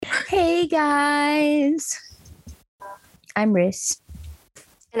Hey guys, I'm Riz,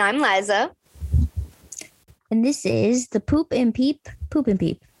 And I'm Liza. and this is the Poop and Peep. Dun,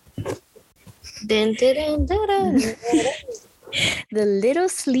 dun, dun, dun, dun. The Little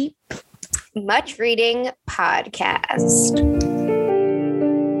Sleep. Much Reading Podcast.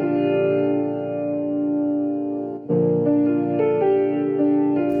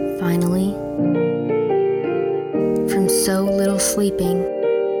 Finally, from so little sleeping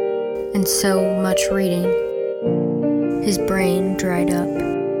and so much reading, his brain dried up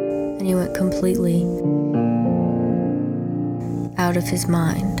and he went completely out of his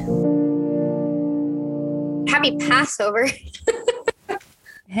mind. Happy Passover.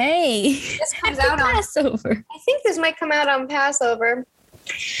 Hey, This comes out on Passover. I think this might come out on Passover.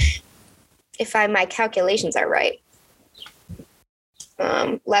 If my calculations are right.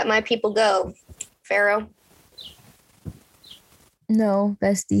 Let my people go. Pharaoh. No,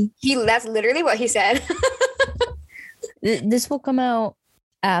 bestie. That's literally what he said. This will come out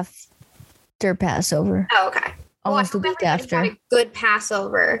after Passover, Oh, okay. almost I a hope week everybody's had after. a good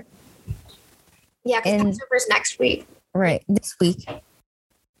Passover. Yeah, because And- Passover's next week. Right, this week.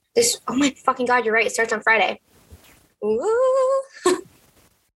 Oh my fucking God, you're right. It starts on Friday. Ooh.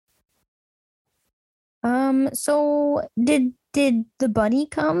 So did the bunny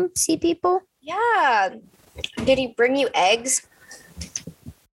come see people? Yeah. Did he bring you eggs?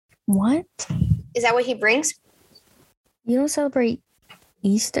 What? Is that what he brings? You don't celebrate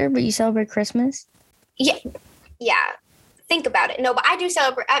Easter, but you celebrate Christmas? Yeah. Think about it. No, but I do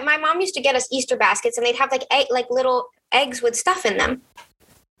celebrate. My mom used to get us Easter baskets, and they'd have like little eggs with stuff in them,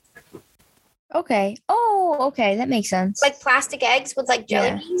 Okay. Oh, okay. That makes sense. like plastic eggs with like jelly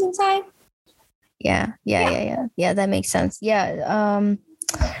Yeah. beans inside. Yeah, that makes sense. Yeah.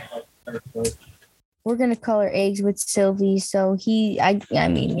 We're gonna color eggs with Sylvie, so I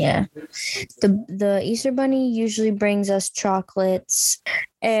mean, yeah. The Easter Bunny usually brings us chocolates,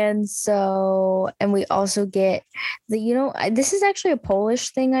 and we also get this is actually a Polish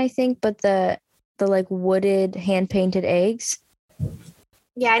thing, I think, but the like wooded hand painted eggs.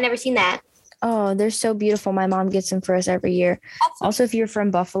 Yeah, I never seen that. Oh, they're so beautiful. My mom gets them for us every year. Also, if you're from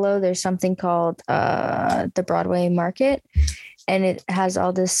Buffalo, there's something called the Broadway Market, and it has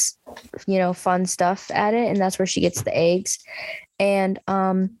all this, fun stuff at it, and that's where she gets the eggs. And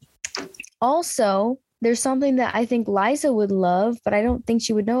also, there's something that I think Liza would love, but I don't think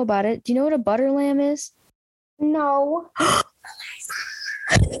she would know about it. Do you know what a butter lamb is? No.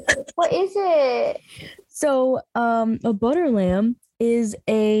 What is it? So, a butter lamb is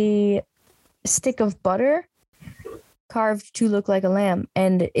a stick of butter carved to look like a lamb,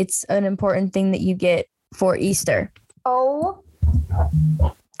 and it's an important thing that you get for Easter. Oh,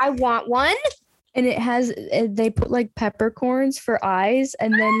 I want one. And it has, they put like peppercorns for eyes,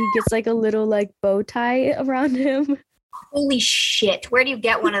 and then he gets like a little like bow tie around him. Holy shit! Where do you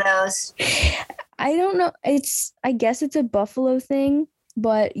get one of those? I don't know. I guess it's a Buffalo thing,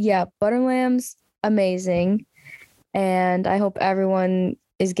 but yeah, butter lambs, amazing. And I hope everyone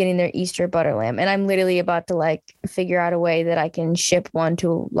is getting their Easter butter lamb. And I'm literally about to like figure out a way that I can ship one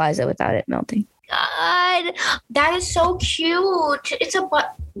to Liza without it melting. God, that is so cute. It's a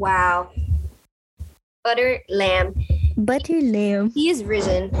wow. Butter lamb. Butter lamb. He is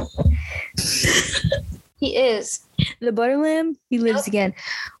risen. He is. The butter lamb, he lives again.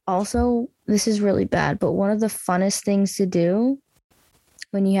 Also, this is really bad, but one of the funnest things to do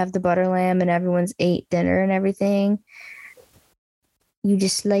when you have the butter lamb and everyone's ate dinner and everything, you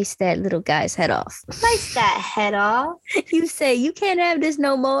just slice that little guy's head off. Slice that head off. You say, you can't have this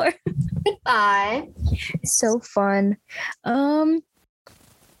no more. Goodbye. It's so fun.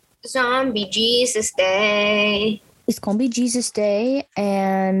 Zombie Jesus Day. It's gonna be Jesus Day,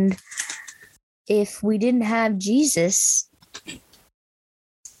 and if we didn't have Jesus,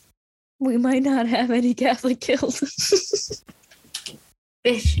 we might not have any Catholic kills.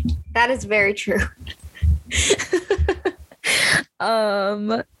 Bitch, that is very true.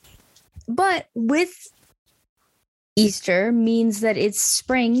 But with Easter means that it's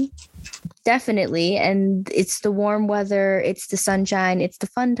spring, definitely, and it's the warm weather, it's the sunshine, it's the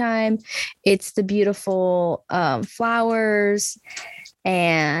fun time, it's the beautiful flowers,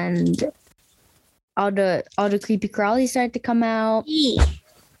 and all the creepy crawlies start to come out.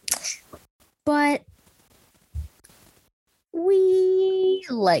 But we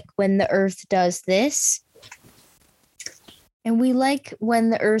like when the earth does this. And we like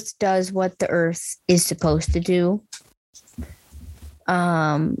when the earth does what the earth is supposed to do.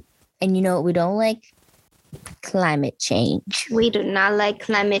 And you know what we don't like? Climate change. We do not like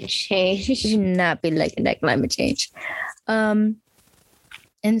climate change. We should not be liking that climate change.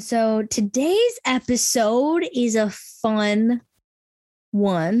 And so today's episode is a fun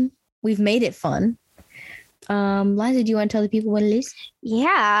one. We've made it fun. Liza, do you want to tell the people what it is?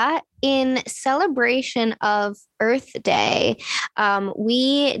 Yeah, in celebration of Earth Day,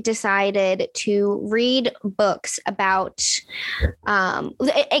 we decided to read books about.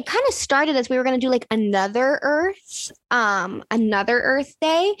 It kind of started as we were going to do like another Earth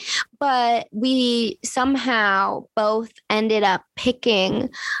Day, but we somehow both ended up picking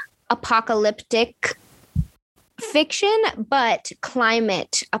apocalyptic fiction, but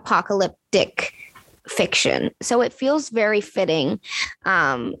climate apocalyptic fiction. So it feels very fitting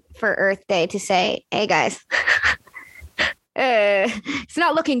for Earth Day to say, hey guys, it's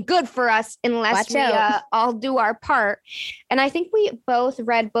not looking good for us unless we all do our part. And I think we both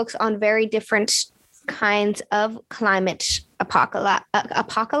read books on very different kinds of climate apocalypses.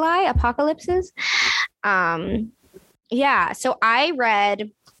 Yeah, so I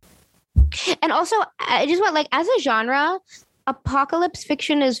read, and also I just want, like, as a genre, apocalypse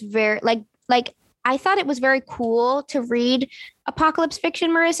fiction is very like I thought it was very cool to read apocalypse fiction,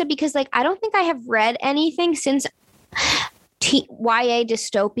 Marissa, because like I don't think I have read anything since YA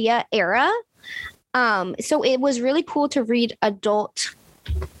dystopia era. So it was really cool to read adult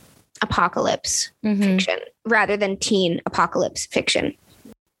apocalypse fiction rather than teen apocalypse fiction.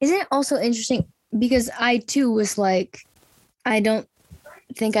 Isn't it also interesting? Because I too was like, I don't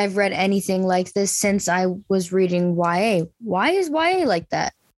think I've read anything like this since I was reading YA. Why is YA like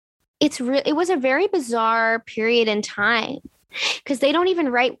that? It was a very bizarre period in time because they don't even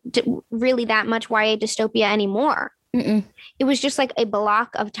write really that much YA dystopia anymore. Mm-mm. It was just like a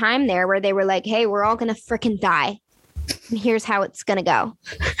block of time there where they were like, hey, we're all going to freaking die. And here's how it's going to go.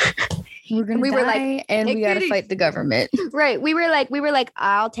 We're going to die, were like, and we got to fight the government. Right. We were like,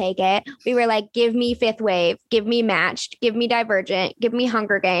 I'll take it. We were like, give me Fifth Wave, give me Matched, give me Divergent, give me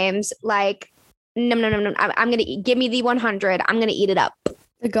Hunger Games. Like, no. I'm going to give me the 100. I'm going to eat it up.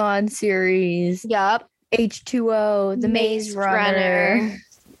 The Gone series. Yup. H2O, the Maze Runner.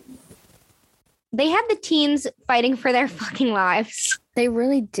 They had the teens fighting for their fucking lives. They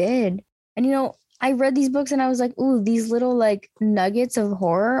really did. And you know, I read these books and I was like, ooh, these little like nuggets of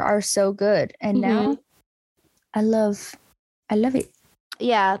horror are so good. And now I love it.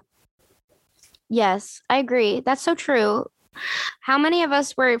 Yeah. Yes, I agree. That's so true. How many of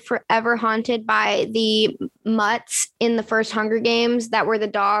us were forever haunted by the mutts in the first Hunger Games that were the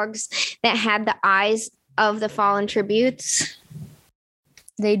dogs that had the eyes of the fallen tributes?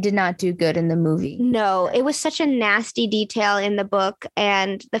 They did not do good in the movie. No, it was such a nasty detail in the book,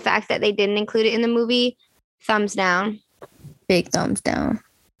 and the fact that they didn't include it in the movie, thumbs down. Big thumbs down.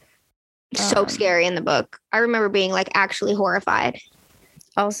 So scary in the book. I remember being like actually horrified.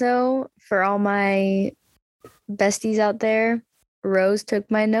 Also, for all my besties out there, Rose took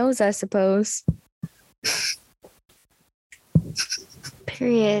my nose, I suppose.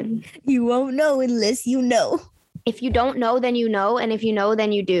 Period. You won't know unless you know. If you don't know, then you know. And if you know,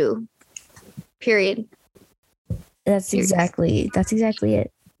 then you do. Period. That's exactly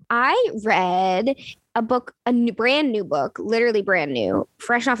it. I read a book, brand new book, literally brand new,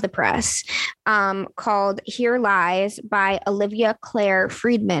 fresh off the press, called Here Lies by Olivia Clare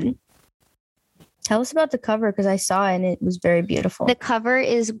Friedman. Tell us about the cover, because I saw it and it was very beautiful. The cover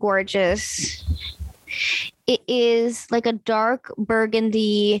is gorgeous. It is like a dark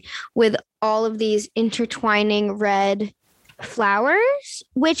burgundy with all of these intertwining red flowers,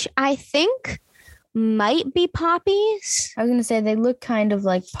 which I think might be poppies. I was going to say they look kind of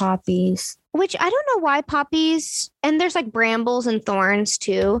like poppies. Which I don't know why poppies, and there's like brambles and thorns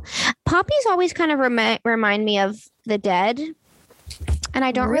too. Poppies always kind of remind me of the dead, and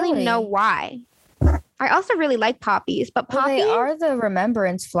I don't really know why. I also really like poppies, but poppies, they are the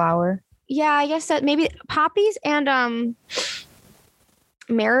remembrance flower. Yeah, I guess that maybe poppies and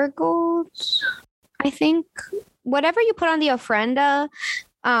marigolds. I think whatever you put on the ofrenda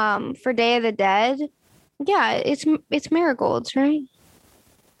for Day of the Dead. Yeah, it's marigolds, right?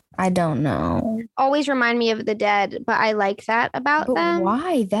 I don't know. Always remind me of the dead, but I like that about them.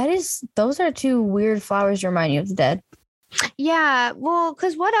 Why? Those are two weird flowers to remind you of the dead. Yeah, well,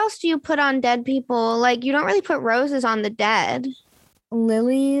 because what else do you put on dead people? Like, you don't really put roses on the dead.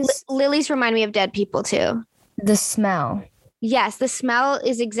 Lilies? Lilies remind me of dead people, too. The smell. Yes, the smell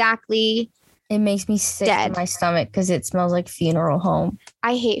is exactly... It makes me sick in my stomach because it smells like funeral home.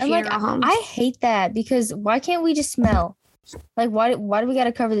 I hate funeral homes. I hate that because why can't we just smell? Like, why do we got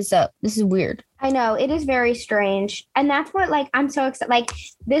to cover this up? This is weird. I know. It is very strange. And that's what, like, I'm so excited. Like,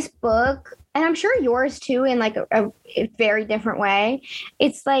 this book, and I'm sure yours too, in like a very different way.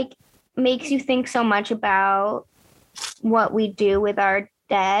 It's like makes you think so much about what we do with our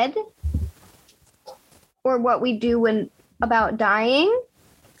dead or what we do when about dying.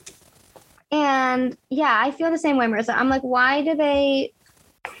 And yeah, I feel the same way, Marissa. I'm like, why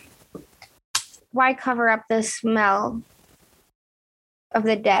cover up the smell of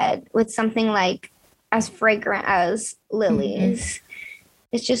the dead with something like as fragrant as lilies? Mm-hmm.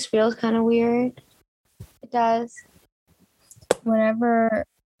 It just feels kind of weird. It does. Whenever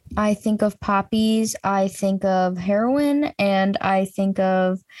I think of poppies, I think of heroin, and I think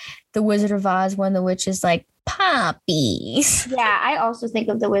of the Wizard of Oz when the witch is like, poppies. Yeah, I also think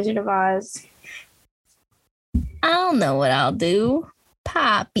of the Wizard of Oz. I'll know what I'll do.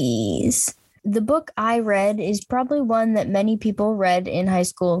 Poppies. The book I read is probably one that many people read in high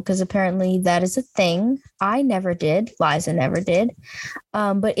school because apparently that is a thing. I never did. Liza never did.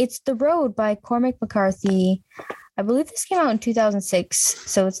 But it's The Road by Cormac McCarthy. I believe this came out in 2006,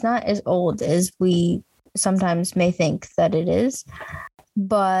 so it's not as old as we sometimes may think that it is.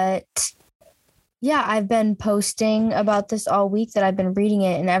 But yeah, I've been posting about this all week that I've been reading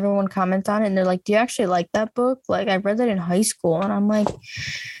it, and everyone comments on it, and they're like, do you actually like that book? Like, I read that in high school, and I'm like,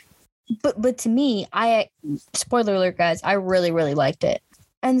 but to me, spoiler alert, guys, I really, really liked it.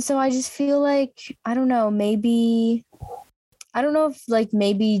 And so I just feel like, I don't know if like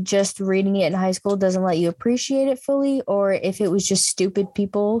maybe just reading it in high school doesn't let you appreciate it fully, or if it was just stupid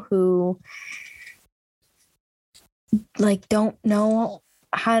people who like don't know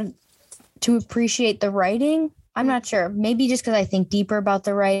how to appreciate the writing. I'm not sure. Maybe just because I think deeper about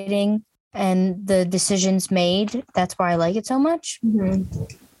the writing and the decisions made, that's why I like it so much. Mm-hmm.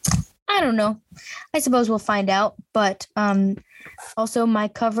 I don't know. I suppose we'll find out. But also my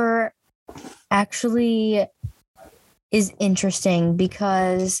cover actually is interesting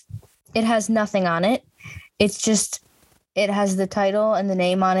because it has nothing on it. It's just, it has the title and the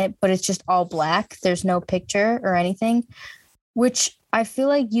name on it, but it's just all black. There's no picture or anything, which I feel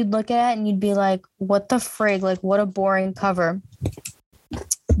like you'd look at it and you'd be like, what the frig? Like, what a boring cover.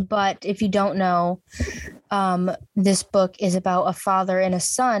 But if you don't know, this book is about a father and a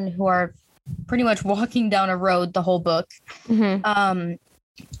son who are pretty much walking down a road the whole book. Mm-hmm.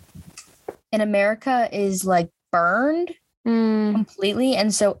 And America is like burned completely.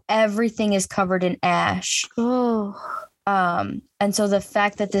 And so everything is covered in ash. Oh. And so the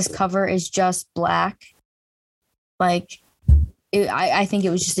fact that this cover is just black, like, I think it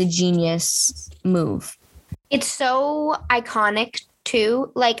was just a genius move. It's so iconic too.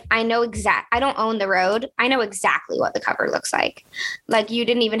 Like, I don't own The Road. I know exactly what the cover looks like. Like, you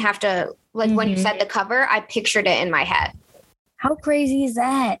didn't even have to, like, mm-hmm. When you said the cover, I pictured it in my head. How crazy is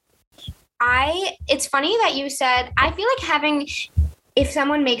that? It's funny that you said, I feel like if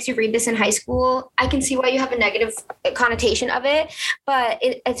someone makes you read this in high school, I can see why you have a negative connotation of it. But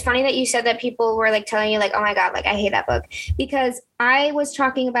it's funny that you said that people were like telling you like, oh my God, like I hate that book, because I was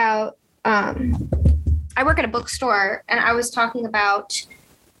talking about, I work at a bookstore and I was talking about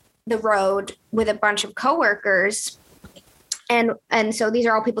The Road with a bunch of coworkers. And so these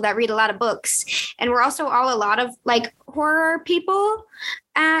are all people that read a lot of books. And we're also all a lot of like horror people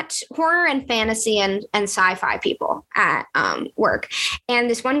at horror and fantasy and sci-fi people at work. And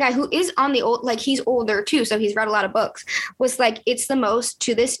this one guy who is on the old, like he's older too, so he's read a lot of books, was like, it's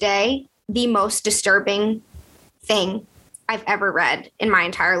to this day, the most disturbing thing I've ever read in my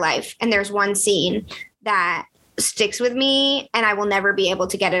entire life. And there's one scene that sticks with me and I will never be able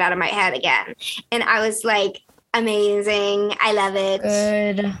to get it out of my head again. And I was like, amazing. I love it.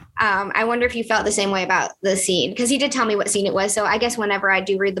 Good. I wonder if you felt the same way about the scene, because he did tell me what scene it was. So I guess whenever I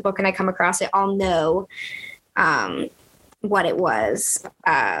do read the book and I come across it, I'll know what it was.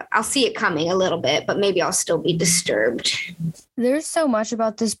 I'll see it coming a little bit, but maybe I'll still be disturbed. There's so much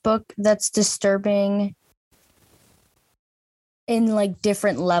about this book that's disturbing in like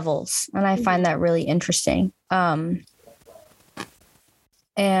different levels. And I find that really interesting.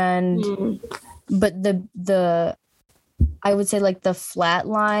 But the I would say like the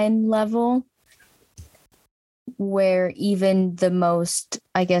flatline level, where even the most,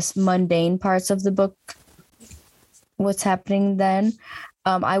 I guess, mundane parts of the book, what's happening then,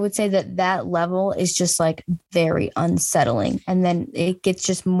 I would say that level is just like very unsettling. And then it gets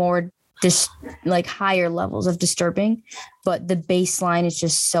just more like higher levels of disturbing, but the baseline is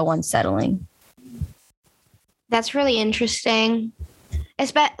just so unsettling. That's really interesting.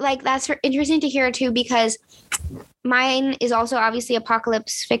 Like, that's interesting to hear too, because mine is also obviously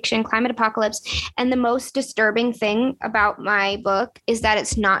apocalypse fiction, climate apocalypse. And the most disturbing thing about my book is that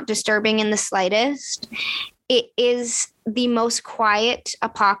it's not disturbing in the slightest. It is the most quiet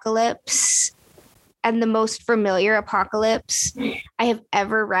apocalypse and the most familiar apocalypse I have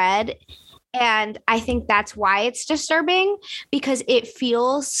ever read. And I think that's why it's disturbing, because it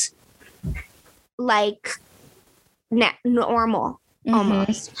feels like normal.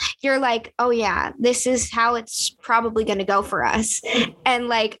 Almost. You're like, oh yeah, this is how it's probably going to go for us. And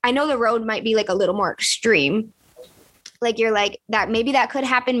like, I know the road might be like a little more extreme. Like you're like that, maybe that could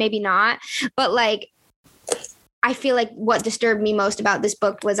happen, maybe not. But like, I feel like what disturbed me most about this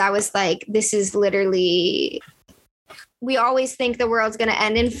book was I was like, this is literally, we always think the world's going to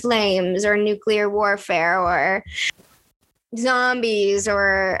end in flames or nuclear warfare or zombies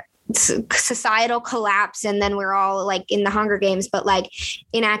or societal collapse, and then we're all like in the Hunger Games, but like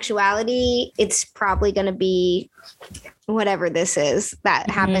in actuality it's probably going to be whatever this is that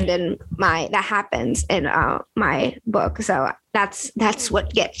happens in my book. So that's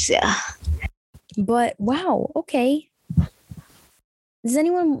what gets you. But wow, okay. Does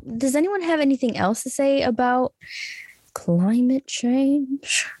anyone have anything else to say about climate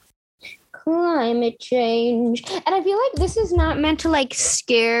change? Climate change. And I feel like this is not meant to like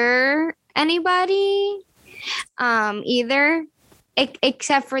scare anybody either,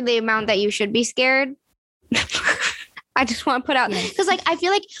 except for the amount that you should be scared. I just want to put out, because like I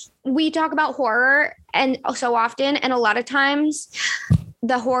feel like we talk about horror and so often, and a lot of times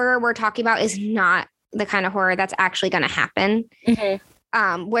the horror we're talking about is not the kind of horror that's actually going to happen.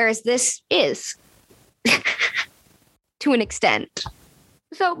 Whereas this is to an extent.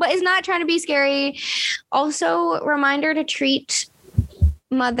 So, but it's not trying to be scary. Also, reminder to treat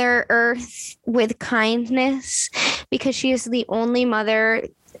Mother Earth with kindness, because she is the only mother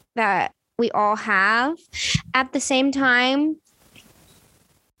that we all have. At the same time,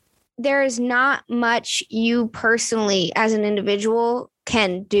 there is not much you personally as an individual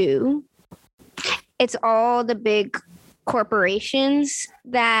can do. It's all the big corporations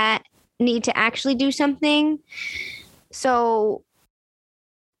that need to actually do something. So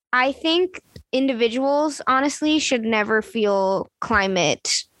I think individuals, honestly, should never feel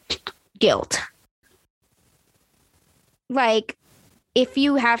climate guilt. Like, if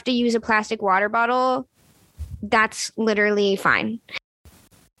you have to use a plastic water bottle, that's literally fine.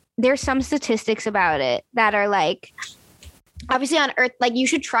 There's some statistics about it that are like, obviously on Earth, like you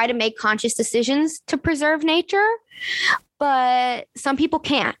should try to make conscious decisions to preserve nature, but some people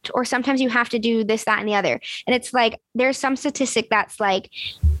can't, or sometimes you have to do this, that, and the other. And it's like, there's some statistic that's like,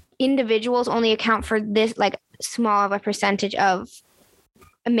 individuals only account for this like small of a percentage of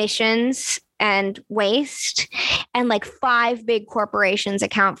emissions and waste, and like 5 big corporations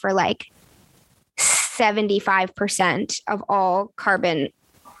account for like 75% of all carbon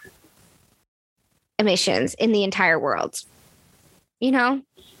emissions in the entire world. You know?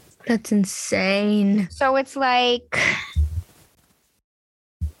 That's insane. So it's like,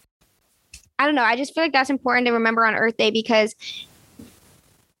 I don't know. I just feel like that's important to remember on Earth Day, because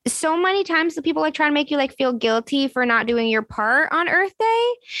so many times the people like try to make you like feel guilty for not doing your part on Earth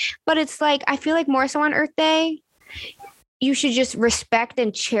Day. But it's like, I feel like more so on Earth Day, you should just respect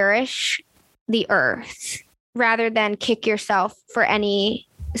and cherish the earth rather than kick yourself for any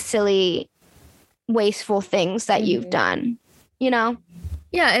silly, wasteful things that you've done, you know?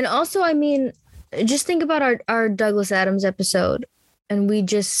 Yeah. And also, I mean, just think about our Douglas Adams episode. And we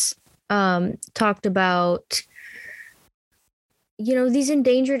just talked about, you know, these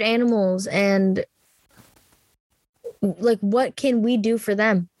endangered animals and like, what can we do for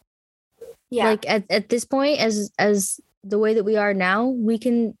them? Yeah. Like at this point, as the way that we are now, we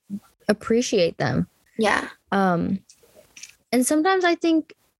can appreciate them. Yeah. And sometimes I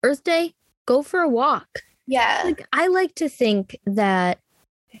think Earth Day, go for a walk. Yeah. Like, I like to think that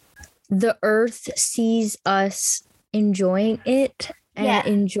the earth sees us enjoying it and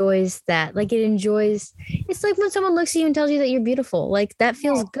enjoys that. Like, it enjoys, it's like when someone looks at you and tells you that you're beautiful, like that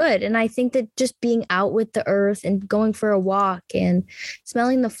feels good. And I think that just being out with the earth and going for a walk and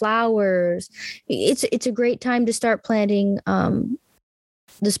smelling the flowers, it's a great time to start planting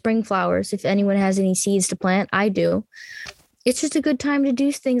the spring flowers. If anyone has any seeds to plant, I do. It's just a good time to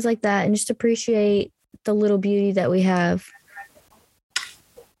do things like that and just appreciate the little beauty that we have.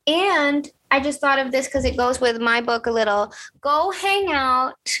 And I just thought of this because it goes with my book a little. Go hang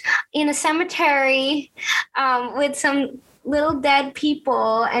out in a cemetery with some little dead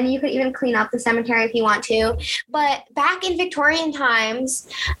people, and you could even clean up the cemetery if you want to. But back in Victorian times,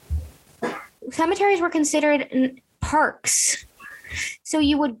 cemeteries were considered parks. So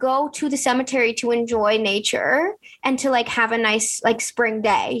you would go to the cemetery to enjoy nature and to like have a nice like spring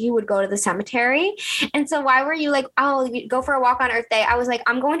day. You would go to the cemetery. And so why were you like, oh, you go for a walk on Earth Day? I was like,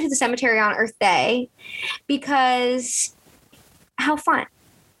 I'm going to the cemetery on Earth Day because how fun.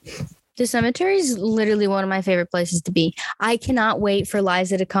 The cemetery is literally one of my favorite places to be. I cannot wait for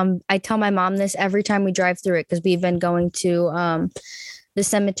Liza to come. I tell my mom this every time we drive through it because we've been going to the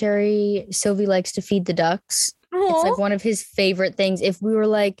cemetery. Sylvie likes to feed the ducks. It's like one of his favorite things. If we were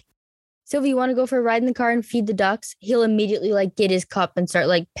like, Sylvie, you want to go for a ride in the car and feed the ducks? He'll immediately like get his cup and start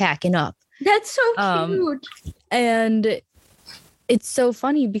like packing up. That's so cute. And it's so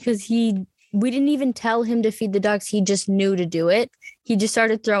funny because we didn't even tell him to feed the ducks. He just knew to do it. He just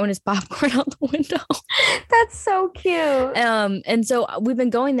started throwing his popcorn out the window. That's so cute. And so we've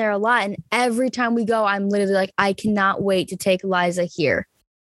been going there a lot. And every time we go, I'm literally like, I cannot wait to take Liza here.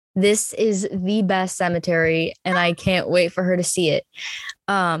 This is the best cemetery, and I can't wait for her to see it.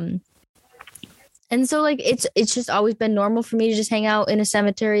 And so like it's just always been normal for me to just hang out in a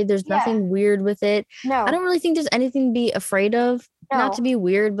cemetery. There's nothing weird with it. No. I don't really think there's anything to be afraid of. No. Not to be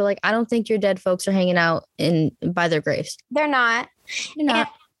weird, but like I don't think your dead folks are hanging out by their graves. They're not. They're not. And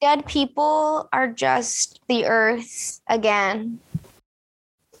dead people are just the earth again.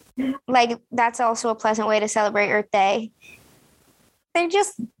 Like that's also a pleasant way to celebrate Earth Day. They're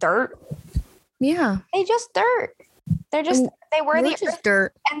just dirt. Yeah. They just dirt. They're just they were the earth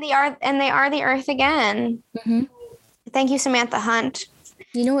dirt. And they are the earth again. Mm-hmm. Thank you, Samantha Hunt.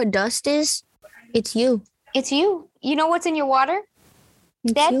 You know what dust is? It's you. It's you. You know what's in your water?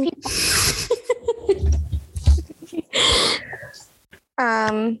 It's Dead you. people.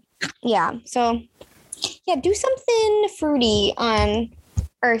 Yeah. So yeah, do something fruity on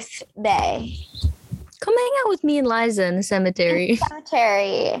Earth Day. Come hang out with me and Liza in the cemetery.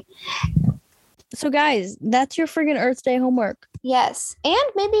 Cemetery. So guys, that's your friggin' Earth Day homework. Yes. And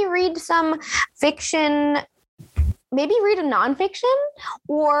maybe read some fiction. Maybe read a nonfiction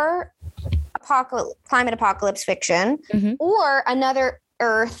or climate apocalypse fiction, or another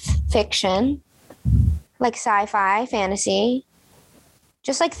Earth fiction, like sci-fi, fantasy.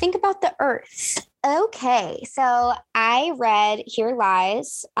 Just like think about the Earth. Okay, so I read Here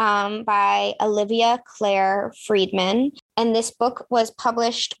Lies by Olivia Clare Friedman, and this book was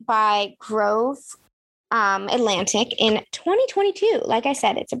published by Grove Atlantic in 2022. Like I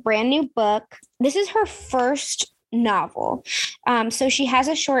said, it's a brand new book. This is her first novel. So she has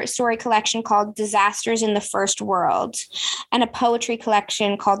a short story collection called Disasters in the First World and a poetry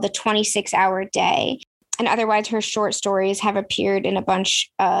collection called The 26-Hour Day. And otherwise, her short stories have appeared in a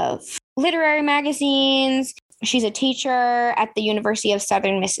bunch of literary magazines. She's a teacher at the University of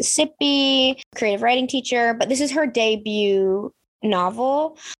Southern Mississippi, creative writing teacher, but this is her debut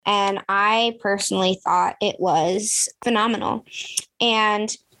novel. And I personally thought it was phenomenal.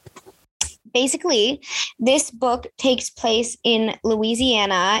 And basically, this book takes place in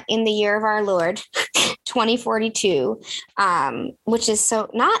Louisiana in the year of our Lord, 2042, which is so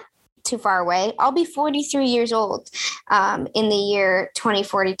not too far away. I'll be 43 years old in the year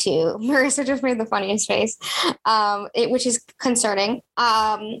 2042. Marissa just made the funniest face, which is concerning.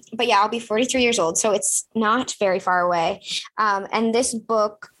 But yeah, I'll be 43 years old, so it's not very far away. And this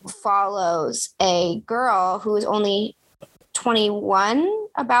book follows a girl who is only 21,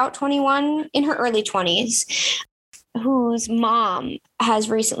 about 21, in her early 20s, whose mom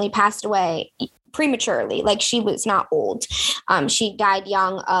has recently passed away prematurely. Like she was not old. She died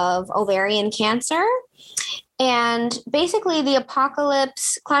young of ovarian cancer. And basically the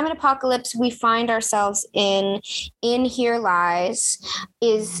climate apocalypse we find ourselves in Here Lies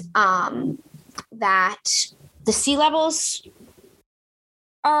is that the sea levels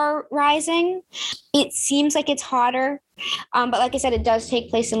are rising. It seems like it's hotter. But like I said, it does take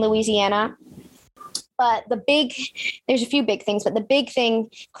place in Louisiana. But there's a few big things, but the big thing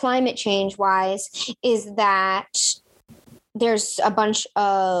climate change wise is that there's a bunch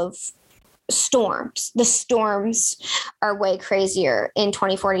of storms. The storms are way crazier in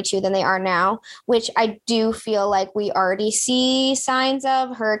 2042 than they are now, which I do feel like we already see signs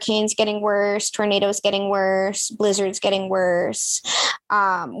of. Hurricanes getting worse, tornadoes getting worse, blizzards getting worse,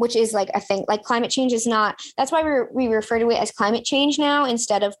 which is like a thing. Like climate change is not, that's why we refer to it as climate change now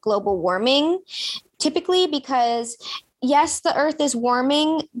instead of global warming. Typically, because yes, the earth is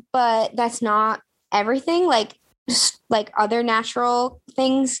warming, but that's not everything. Like other natural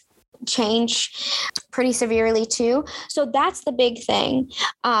things change pretty severely too. So that's the big thing.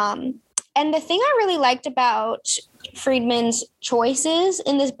 And the thing I really liked about Friedman's choices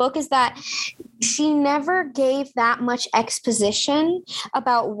in this book is that she never gave that much exposition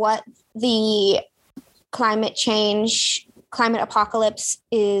about what the climate apocalypse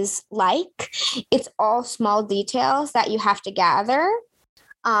is like. It's all small details that you have to gather.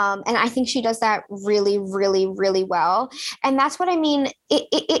 And I think she does that really, really, really well. And that's what I mean.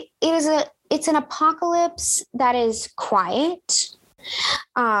 It's an apocalypse that is quiet.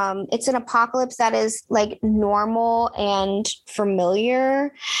 It's an apocalypse that is like normal and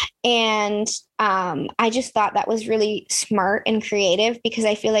familiar. And I just thought that was really smart and creative, because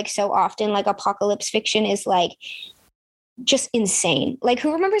I feel like so often like apocalypse fiction is like just insane. Like,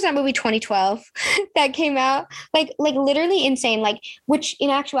 who remembers that movie 2012 that came out? Like literally insane. Like, which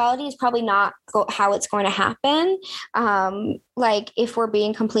in actuality is probably not how it's going to happen. Like, if we're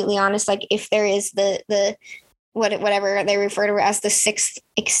being completely honest, like if there is the whatever they refer to as the sixth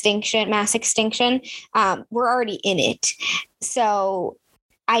mass extinction, we're already in it. So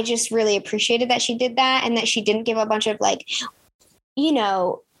I just really appreciated that she did that, and that she didn't give a bunch of like, you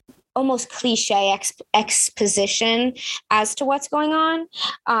know, almost cliche exposition as to what's going on.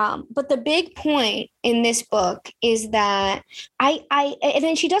 But the big point in this book is that and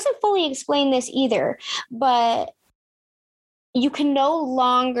then she doesn't fully explain this either, but you can no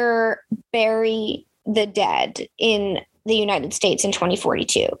longer bury the dead in the United States in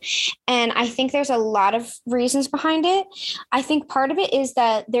 2042. And I think there's a lot of reasons behind it. I think part of it is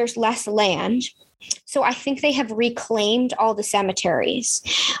that there's less land. So I think they have reclaimed all the cemeteries.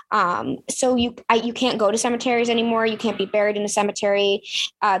 So you can't go to cemeteries anymore. You can't be buried in a cemetery.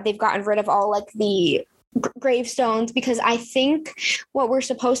 They've gotten rid of all like the gravestones, because I think what we're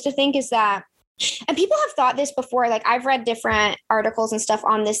supposed to think is that, and people have thought this before, like I've read different articles and stuff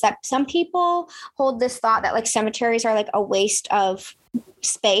on this, that some people hold this thought that like cemeteries are like a waste of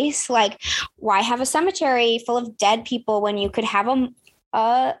space. Like, why have a cemetery full of dead people when you could have a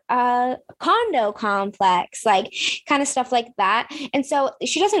condo complex, like kind of stuff like that. And so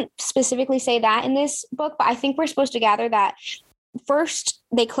she doesn't specifically say that in this book, but I think we're supposed to gather that first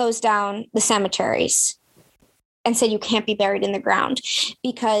they closed down the cemeteries and said you can't be buried in the ground,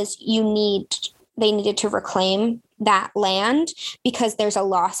 because they needed to reclaim that land, because there's a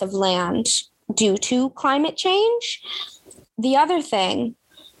loss of land due to climate change. The other thing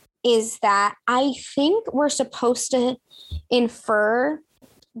is that I think we're supposed to infer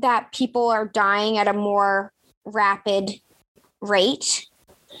that people are dying at a more rapid rate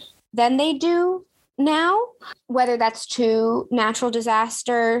than they do now, whether that's to natural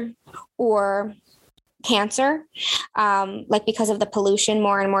disaster or cancer. Like, because of the pollution,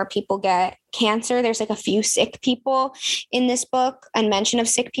 more and more people get cancer. There's like a few sick people in this book, and mention of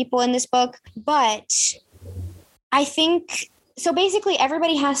sick people in this book. But I think, so basically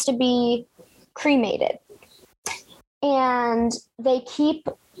everybody has to be cremated. And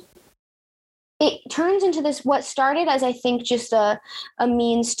it turns into this, what started as I think just a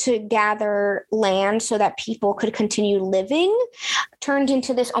means to gather land so that people could continue living, turned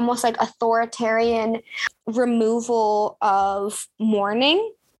into this almost like authoritarian removal of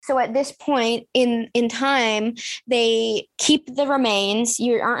mourning. So at this point in time, they keep the remains.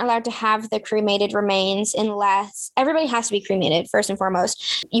 You aren't allowed to have the cremated remains unless everybody has to be cremated, first and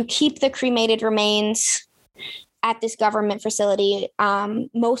foremost. You keep the cremated remains at this government facility.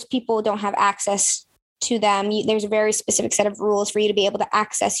 Most people don't have access to them. There's a very specific set of rules for you to be able to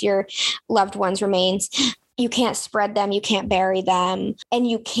access your loved one's remains. You can't spread them. You can't bury them. And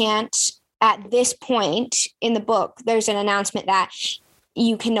you can't, at this point in the book, there's an announcement that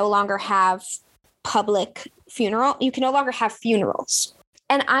you can no longer have public funeral. You can no longer have funerals.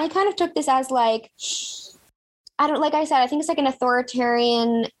 And I kind of took this as like, like I said, I think it's like an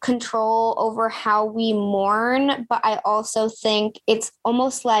authoritarian control over how we mourn. But I also think it's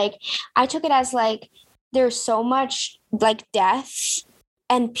almost like, I took it as like, there's so much like death,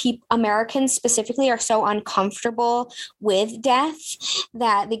 and Americans specifically are so uncomfortable with death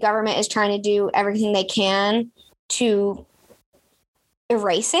that the government is trying to do everything they can to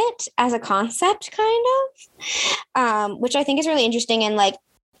erase it as a concept, kind of, which I think is really interesting. And like,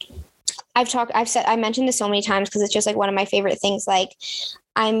 I mentioned this so many times because it's just like one of my favorite things. Like,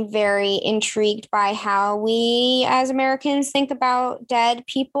 I'm very intrigued by how we as Americans think about dead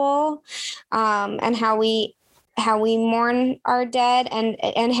people, and how we mourn our dead,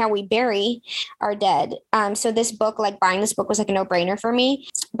 and how we bury our dead. So this book, like buying this book was like a no-brainer for me.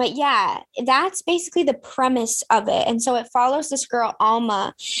 But yeah, that's basically the premise of it. And so it follows this girl,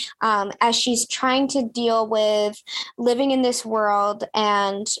 Alma, as she's trying to deal with living in this world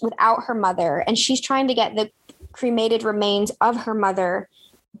and without her mother. And she's trying to get the cremated remains of her mother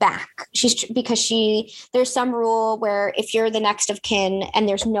back. There's some rule where if you're the next of kin and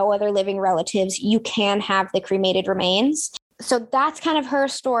there's no other living relatives, you can have the cremated remains. So that's kind of her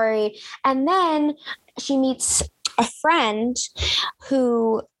story. And then she meets a friend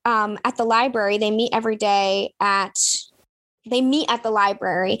who, at the library, they meet every day at the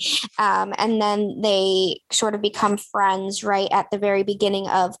library, and then they sort of become friends right at the very beginning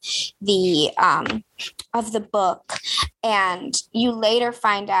of the book. And you later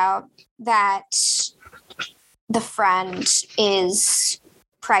find out that the friend is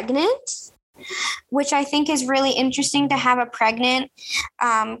pregnant, which I think is really interesting to have a pregnant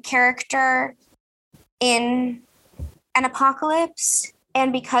character in an apocalypse.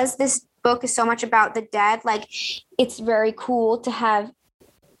 And because this book is so much about the dead, like it's very cool to have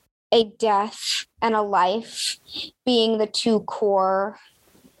a death and a life being the two core,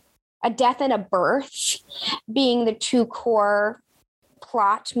 a death and a birth being the two core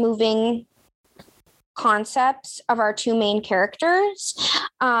plot moving concepts of our two main characters.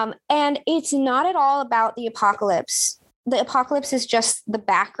 And it's not at all about the apocalypse. The apocalypse is just the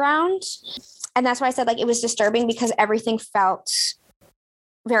background. And that's why I said like it was disturbing, because everything felt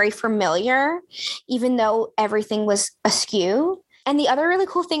very familiar, even though everything was askew. And the other really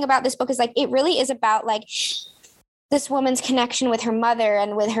cool thing about this book is like it really is about like this woman's connection with her mother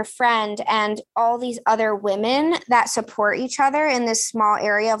and with her friend and all these other women that support each other in this small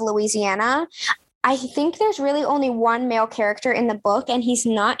area of Louisiana. I think there's really only one male character in the book, and he's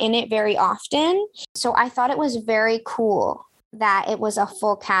not in it very often. So I thought it was very cool that it was a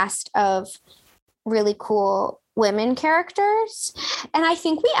full cast of really cool women characters. And I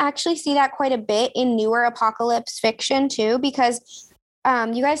think we actually see that quite a bit in newer apocalypse fiction too, because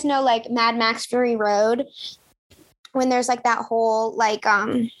you guys know like Mad Max Fury Road, when there's like that whole like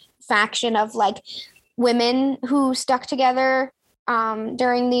faction of like women who stuck together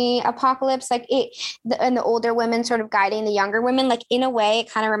during the apocalypse, like and the older women sort of guiding the younger women, like in a way it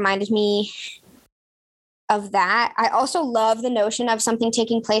kind of reminded me of that. I also love the notion of something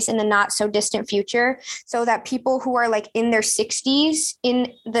taking place in the not so distant future, so that people who are like in their 60s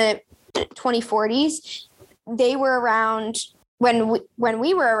in the 2040s, they were around when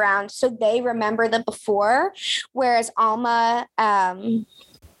we were around, so they remember the before, whereas Alma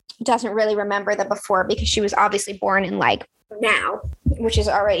doesn't really remember the before because she was obviously born in like now, which is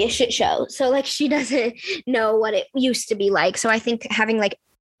already a shit show. So like she doesn't know what it used to be like. So I think having like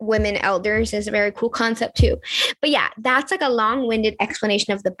women elders is a very cool concept too. But yeah, that's like a long-winded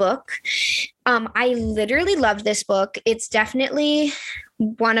explanation of the book. I literally loved this book. It's definitely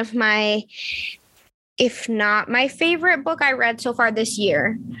one of my, if not my favorite book I read so far this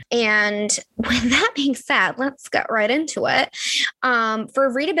year. And with that being said, let's get right into it.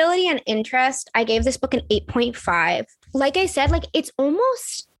 For readability and interest, I gave this book an 8.5. Like I said, like it's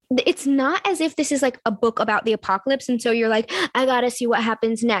not as if this is like a book about the apocalypse. And so you're like, I got to see what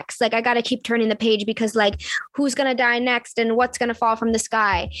happens next. Like, I got to keep turning the page because like, who's going to die next and what's going to fall from the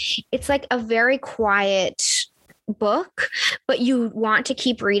sky? It's like a very quiet book, but you want to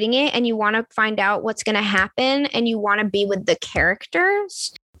keep reading it and you want to find out what's going to happen and you want to be with the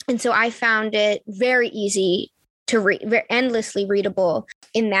characters. And so I found it very easy to read, very endlessly readable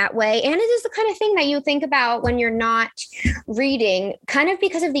in that way. And it is the kind of thing that you think about when you're not reading, kind of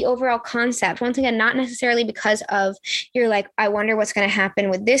because of the overall concept. Once again, not necessarily because of you're like, I wonder what's going to happen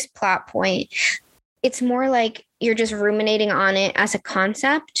with this plot point. It's more like you're just ruminating on it as a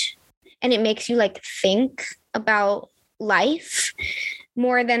concept, and it makes you like think about life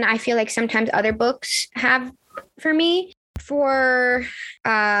more than I feel like sometimes other books have for me. For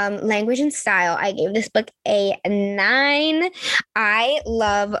language and style, I gave this book a 9. I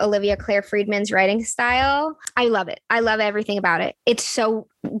love Olivia Claire Friedman's writing style. I love it. I love everything about it. It's so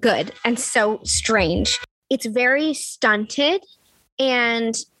good and so strange. It's very stunted,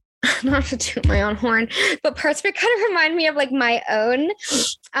 and not to toot my own horn, but parts of it kind of remind me of like my own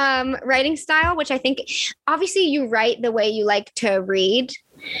writing style, which I think obviously you write the way you like to read.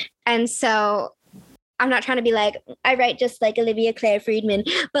 And so I'm not trying to be like, I write just like Olivia Claire Friedman,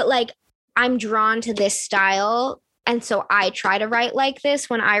 but like I'm drawn to this style. And so I try to write like this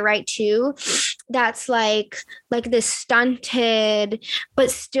when I write too. That's like this stunted, but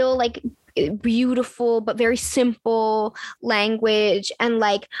still like beautiful, but very simple language, and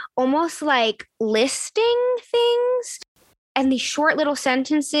like almost like listing things and these short little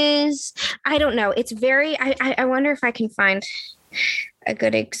sentences. I don't know. It's very, I wonder if I can find a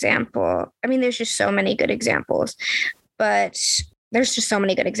good example. I mean, there's just so many good examples, but there's just so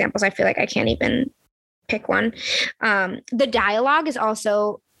many good examples. I feel like I can't even pick one. The dialogue is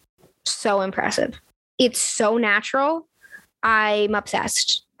also so impressive. It's so natural. I'm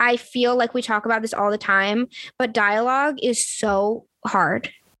obsessed. I feel like we talk about this all the time, but dialogue is so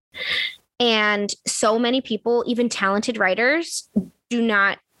hard. And so many people, even talented writers,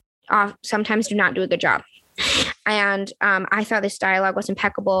 sometimes do not do a good job. And I thought this dialogue was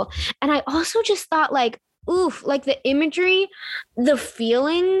impeccable. And I also just thought like, oof, like the imagery, the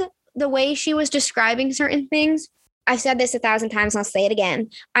feeling, the way she was describing certain things. I've said this 1,000 times, and I'll say it again.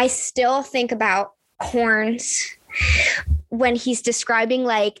 I still think about horns when he's describing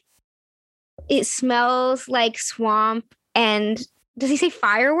like it smells like swamp and does he say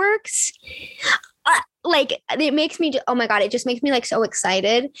fireworks? Like it makes me, oh my God, it just makes me like so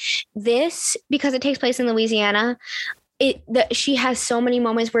excited. This, because it takes place in Louisiana, she has so many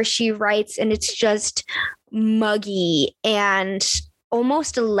moments where she writes and it's just muggy and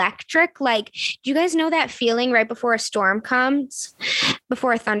almost electric. Like, do you guys know that feeling right before a storm comes,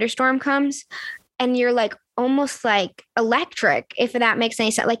 before a thunderstorm comes, and you're like almost like electric, if that makes any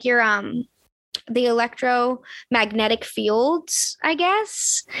sense? Like you're the electromagnetic fields, I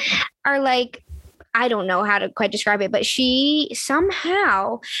guess, are like, I don't know how to quite describe it, but she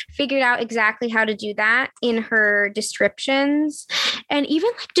somehow figured out exactly how to do that in her descriptions. And even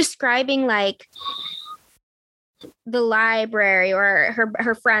like describing like the library or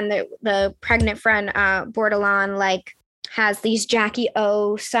her friend, the pregnant friend, Bordelon, like has these Jackie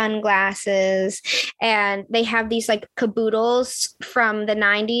O sunglasses, and they have these like caboodles from the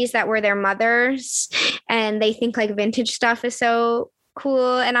 90s that were their mothers, and they think like vintage stuff is so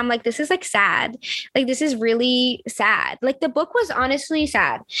cool. And I'm like, this is like sad. Like, this is really sad. Like, the book was honestly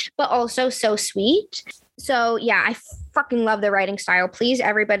sad, but also so sweet. So yeah, I fucking love the writing style. Please,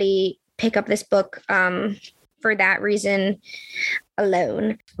 everybody pick up this book for that reason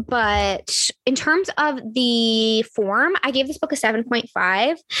alone. But in terms of the form, I gave this book a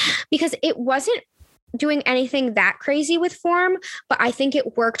 7.5 because it wasn't doing anything that crazy with form, but I think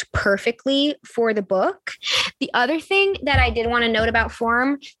it worked perfectly for the book. The other thing that I did want to note about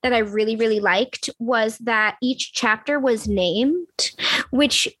form that I really, really liked was that each chapter was named,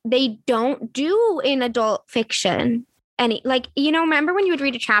 which they don't do in adult fiction. Like, you know, remember when you would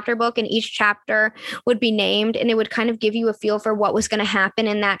read a chapter book and each chapter would be named and it would kind of give you a feel for what was going to happen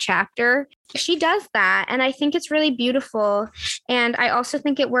in that chapter? She does that. And I think it's really beautiful. And I also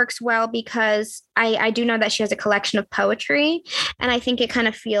think it works well because I do know that she has a collection of poetry. And I think it kind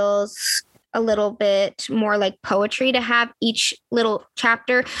of feels a little bit more like poetry to have each little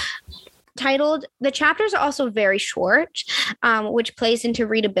chapter titled. The chapters are also very short, which plays into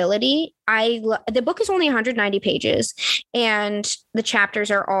readability. The book is only 190 pages and the chapters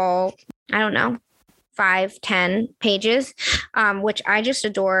are all, I don't know, 5-10 pages, which I just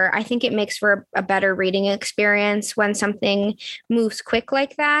adore. I think it makes for a better reading experience when something moves quick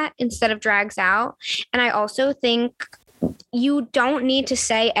like that instead of drags out. And I also think you don't need to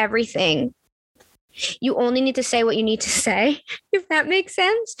say everything. You only need to say what you need to say, if that makes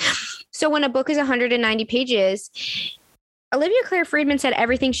sense. So when a book is 190 pages, Olivia Claire Friedman said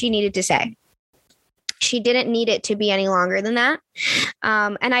everything she needed to say. She didn't need it to be any longer than that.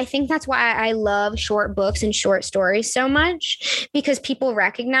 And I think that's why I love short books and short stories so much, because people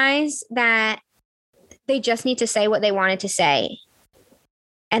recognize that they just need to say what they wanted to say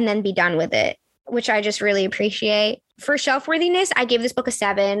and then be done with it, which I just really appreciate. For shelf-worthiness, I gave this book a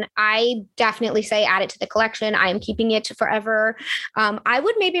 7. I definitely say add it to the collection. I am keeping it forever. I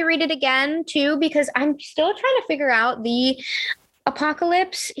would maybe read it again too, because I'm still trying to figure out the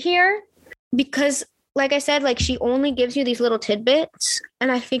apocalypse here, because like I said, like she only gives you these little tidbits,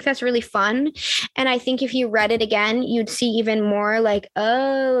 and I think that's really fun. And I think if you read it again, you'd see even more like,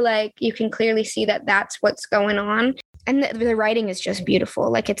 oh, like you can clearly see that that's what's going on. And the writing is just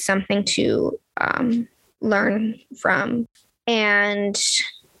beautiful. Like it's something to learn from. And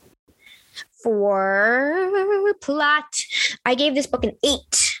for plot, I gave this book an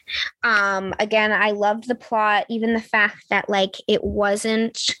 8. Again, I loved the plot, even the fact that like it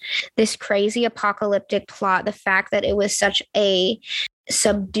wasn't this crazy apocalyptic plot, the fact that it was such a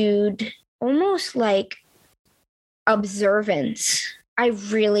subdued, almost like observance, I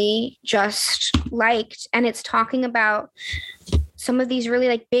really just liked. And it's talking about some of these really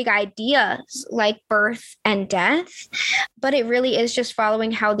like big ideas like birth and death, but it really is just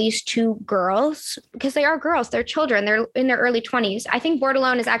following how these two girls, because they are girls, they're children, they're in their early 20s. I think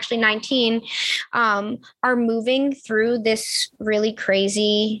Bordelon is actually 19, are moving through this really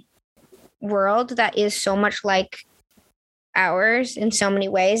crazy world that is so much like ours in so many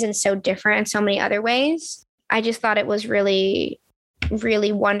ways and so different in so many other ways. I just thought it was really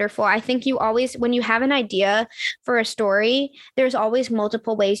wonderful. I think you always, when you have an idea for a story, there's always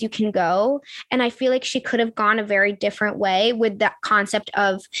multiple ways you can go. And I feel like she could have gone a very different way with that concept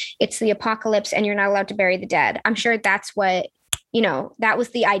of it's the apocalypse and you're not allowed to bury the dead. I'm sure that's what, you know, that was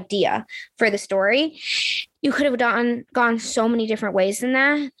the idea for the story. You could have gone so many different ways than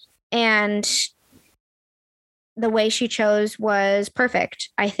that. And the way she chose was perfect,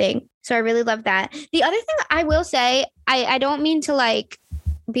 I think. So I really love that. The other thing I will say, I don't mean to like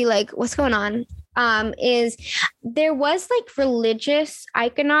be like, what's going on? Is there was like religious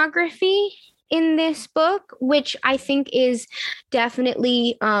iconography in this book, which I think is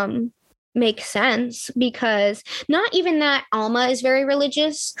definitely makes sense, because not even that Alma is very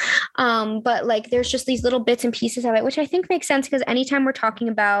religious, but like there's just these little bits and pieces of it, which I think makes sense, because anytime we're talking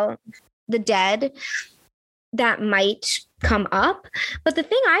about the dead, that might come up. But the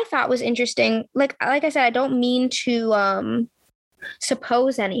thing I thought was interesting, like I said, I don't mean to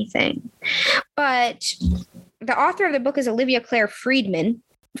suppose anything, but the author of the book is Olivia Claire Friedman,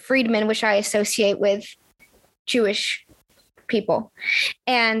 which I associate with Jewish people.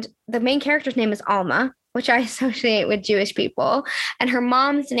 And the main character's name is Alma, which I associate with Jewish people. And her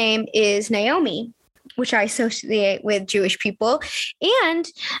mom's name is Naomi, which I associate with Jewish people. And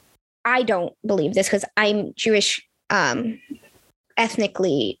I don't believe this because I'm Jewish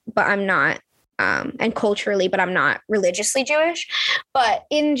ethnically, but I'm not, and culturally, but I'm not religiously Jewish. But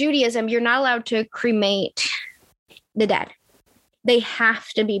in Judaism, you're not allowed to cremate the dead. They have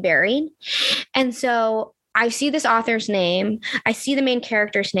to be buried. And so I see this author's name, I see the main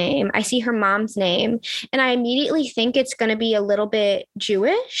character's name, I see her mom's name, and I immediately think it's going to be a little bit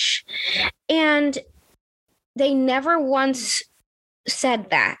Jewish. And they never once said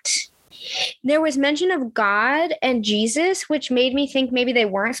that. There was mention of God and Jesus, which made me think maybe they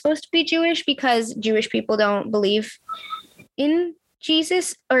weren't supposed to be Jewish, because Jewish people don't believe in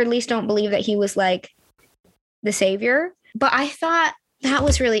Jesus, or at least don't believe that he was like the savior. But I thought that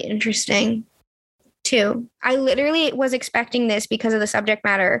was really interesting too. I literally was expecting this because of the subject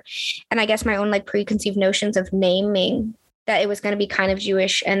matter, and I guess my own like preconceived notions of naming, that it was going to be kind of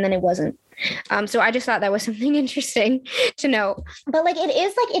Jewish, and then it wasn't. So I just thought that was something interesting to know. But like, it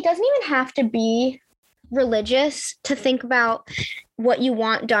is like, it doesn't even have to be religious to think about what you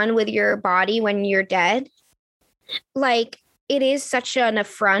want done with your body when you're dead. Like, it is such an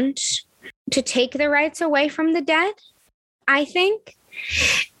affront to take the rights away from the dead, I think,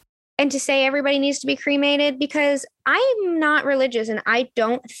 and to say everybody needs to be cremated, because I'm not religious and I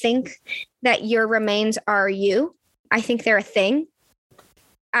don't think that your remains are you. I think they're a thing.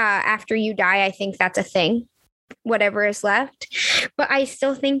 After you die, I think that's a thing, whatever is left. But I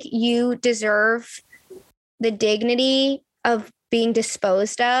still think you deserve the dignity of being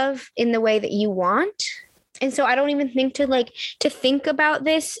disposed of in the way that you want. And so I don't even think to think about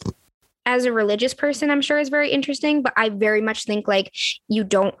this as a religious person, I'm sure is very interesting. But I very much think like you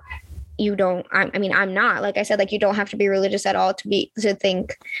don't, I mean, I'm not, like I said, like you don't have to be religious at all to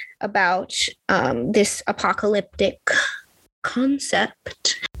think about this apocalyptic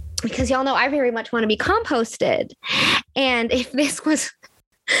concept, because y'all know I very much want to be composted. And if this was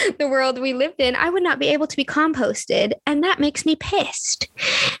the world we lived in, I would not be able to be composted. And that makes me pissed,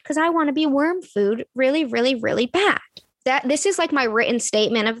 because I want to be worm food really, really, really bad. This is like my written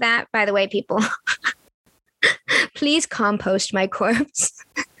statement of that, by the way, people. Please compost my corpse.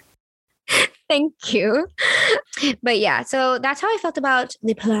 Thank you. But yeah, so that's how I felt about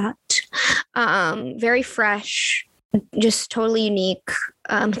the plot. Very fresh, just totally unique,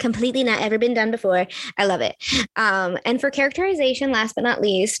 completely not ever been done before. I love it. And for characterization, last but not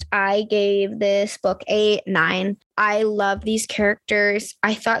least, I gave this book a 9. I love these characters.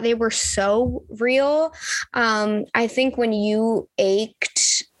 I thought they were so real. I think when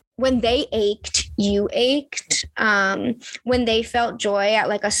they ached, you ached. When they felt joy at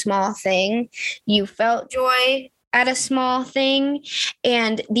like a small thing, you felt joy at a small thing.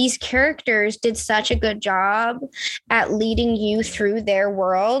 And these characters did such a good job at leading you through their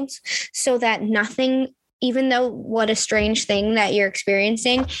worlds, so that nothing, even though what a strange thing that you're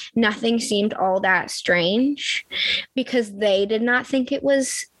experiencing, nothing seemed all that strange, because they did not think it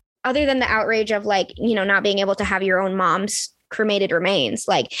was, other than the outrage of like, not being able to have your own mom's cremated remains.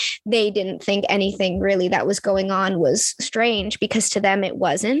 Like, they didn't think anything really that was going on was strange, because to them it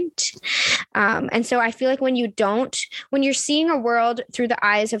wasn't. And so I feel like when you're seeing a world through the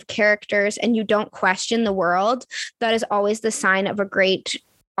eyes of characters and you don't question the world, that is always the sign of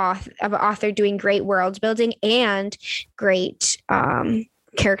an author doing great world building and great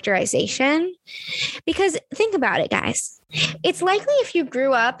characterization. Because think about it, guys. It's likely if you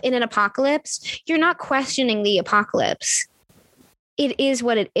grew up in an apocalypse, you're not questioning the apocalypse. It is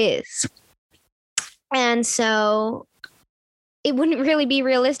what it is. And so it wouldn't really be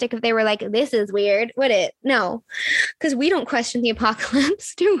realistic if they were like, this is weird, would it? No, because we don't question the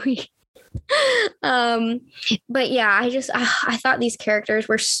apocalypse, do we? But yeah, I thought these characters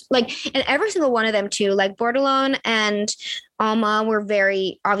were like, and every single one of them too, like Bordelon and Alma were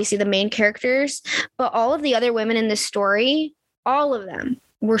very obviously the main characters, but all of the other women in this story, all of them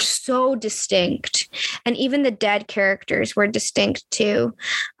were so distinct. And even the dead characters were distinct too.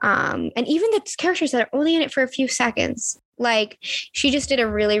 And even the characters that are only in it for a few seconds, Like, she just did a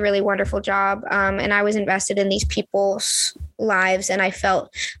really, really wonderful job. And I was invested in these people's lives, and I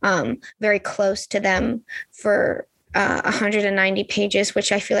felt very close to them for 190 pages,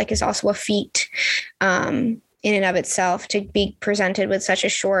 which I feel like is also a feat in and of itself, to be presented with such a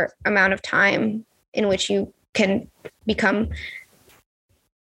short amount of time in which you can become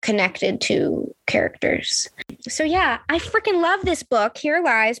connected to characters. So yeah, I freaking love this book, Here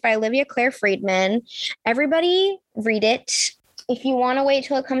Lies by Olivia Claire Friedman. Everybody read it. If you want to wait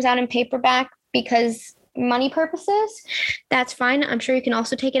till it comes out in paperback because money purposes, that's fine. I'm sure you can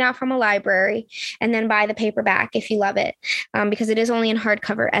also take it out from a library and then buy the paperback if you love it, because it is only in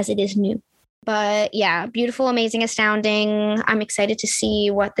hardcover as it is new. But yeah, beautiful, amazing, astounding. I'm excited to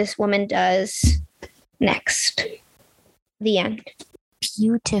see what this woman does next. The end.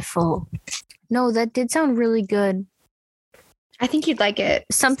 Beautiful. No, that did sound really good. I think you'd like it.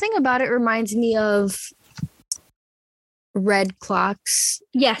 Something about it reminds me of Red Clocks.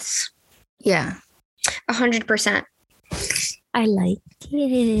 Yes. Yeah. 100%. I like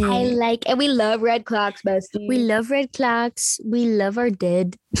it. And we love Red Clocks, bestie. We love Red Clocks. We love our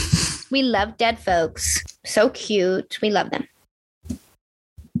dead. We love dead folks. So cute. We love them.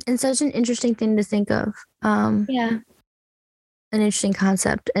 And such an interesting thing to think of. Yeah. An interesting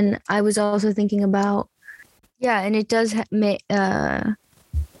concept. And I was also thinking about, and it does have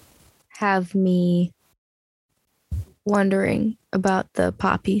me wondering about the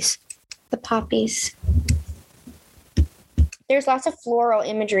poppies. The poppies. There's lots of floral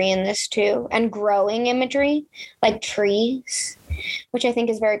imagery in this too, and growing imagery, like trees, which I think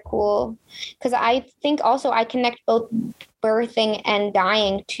is very cool. Because I think also I connect both birthing and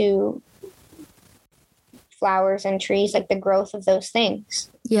dying to flowers and trees, like the growth of those things.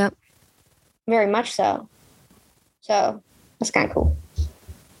 Yep. Very much so. So that's kind of cool.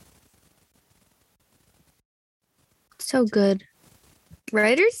 So good.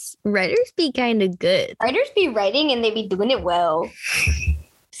 Writers be kind of good. Writers be writing and they be doing it well.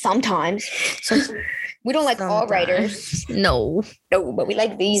 Sometimes. We don't like all writers. No, but we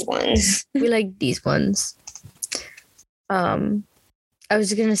like these ones. We like these ones. I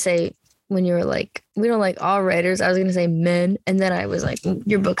was gonna say, when you were like, we don't like all writers, I was gonna say men, and then I was like,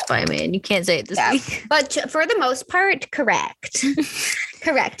 your book's by a man. You can't say it this week. But for the most part, correct.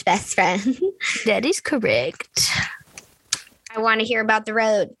 Correct, best friend. That is correct. I want to hear about the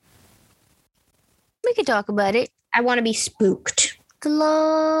road. We can talk about it. I want to be spooked. The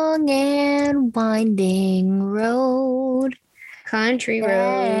long and winding road. Country road.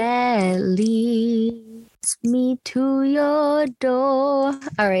 That leads me to your door.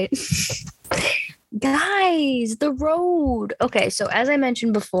 All right. Guys, the road. Okay, so as I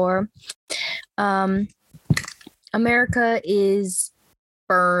mentioned before, America is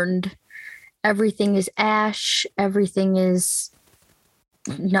burned. Everything is ash. Everything is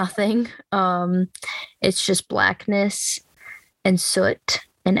nothing. It's just blackness and soot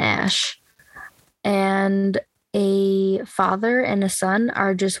and ash. And a father and a son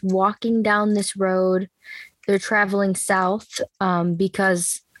are just walking down this road. They're traveling south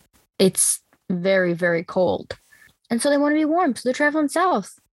because it's very, very cold. And so they want to be warm. So they're traveling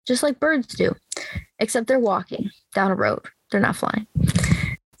south, just like birds do, except they're walking down a road. They're not flying.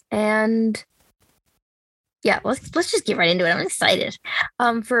 And yeah, let's just get right into it. I'm excited.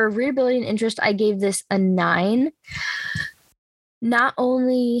 For readability and interest, I gave this a 9. Not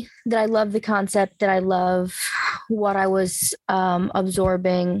only that I love the concept, that I love what I was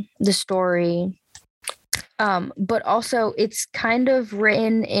absorbing, the story, but also it's kind of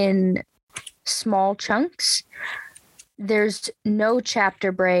written in small chunks. There's no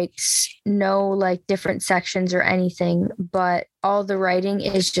chapter breaks, no like different sections or anything, but all the writing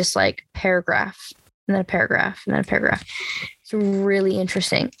is just like paragraph and then a paragraph and then a paragraph. It's really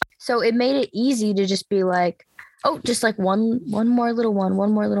interesting. So it made it easy to just be like, oh, just like one more little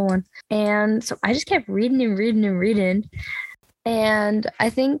one. And so I just kept reading and reading and reading. And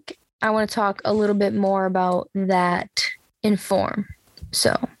I think I want to talk a little bit more about that in form.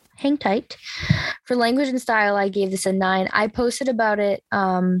 So hang tight. For language and style, I gave this a 9. I posted about it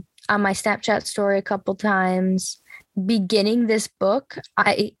on my Snapchat story a couple times. Beginning this book,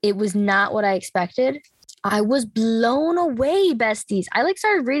 it was not what I expected. I was blown away, besties. I like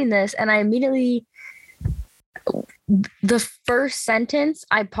started reading this and I immediately, the first sentence,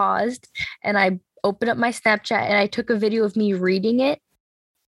 I paused and I opened up my Snapchat and I took a video of me reading it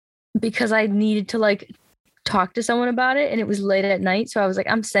because I needed to like talk to someone about it, and it was late at night. So I was like,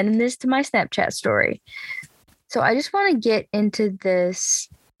 I'm sending this to my Snapchat story. So I just want to get into this.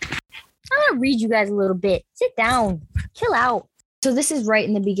 I'm going to read you guys a little bit. Sit down. Chill out. So this is right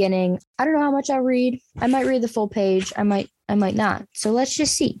in the beginning. I don't know how much I'll read. I might read the full page. I might not. So let's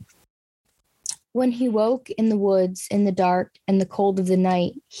just see. When he woke in the woods in the dark and the cold of the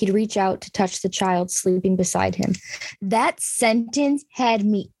night, he'd reach out to touch the child sleeping beside him. That sentence had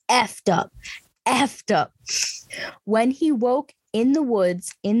me effed up. Effed up. When he woke in the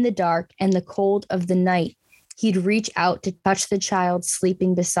woods in the dark and the cold of the night, he'd reach out to touch the child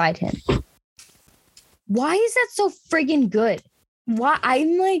sleeping beside him. Why is that so friggin' good? Why?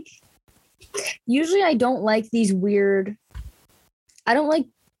 I'm like, usually I don't like these weird, I don't like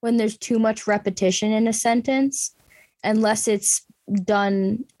when there's too much repetition in a sentence, unless it's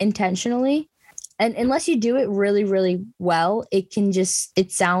done intentionally. And unless you do it really, really well, it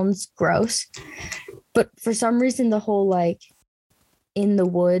sounds gross. But for some reason, the whole like in the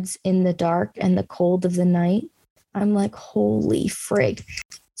woods, in the dark and the cold of the night, I'm like, holy frig.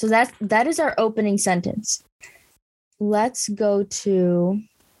 So that is our opening sentence. Let's go to,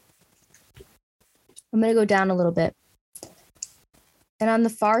 I'm going to go down a little bit. And on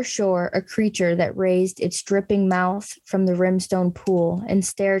the far shore, a creature that raised its dripping mouth from the rimstone pool and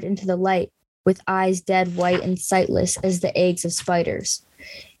stared into the light with eyes dead white and sightless as the eggs of spiders.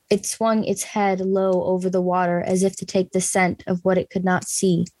 It swung its head low over the water as if to take the scent of what it could not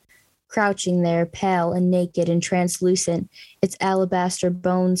see. Crouching there, pale and naked and translucent, its alabaster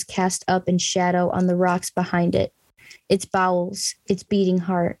bones cast up in shadow on the rocks behind it. Its bowels, its beating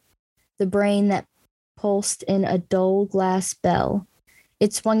heart, the brain that pulsed in a dull glass bell.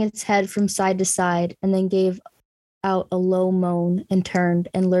 It swung its head from side to side and then gave out a low moan and turned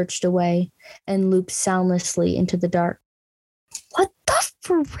and lurched away and looped soundlessly into the dark. What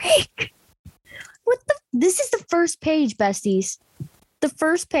the frick? This is the first page, besties. The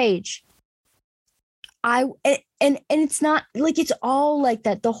first page. And it's not like it's all like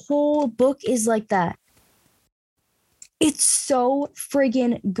that. The whole book is like that. It's so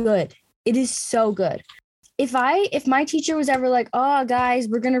friggin' good. It is so good. If my teacher was ever like, oh, guys,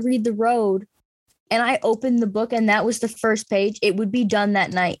 we're going to read The Road, and I opened the book and that was the first page, it would be done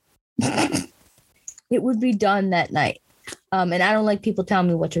that night. It would be done that night. And I don't like people telling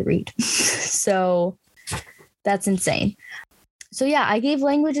me what to read. So that's insane. So yeah, I gave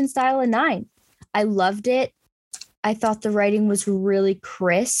Language and Style a 9. I loved it. I thought the writing was really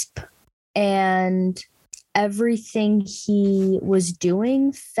crisp, and everything he was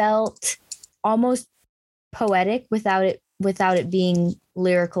doing felt almost poetic without it being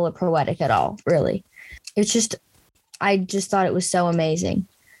lyrical or poetic at all, really. I just thought it was so amazing.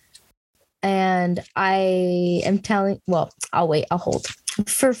 And I'll hold.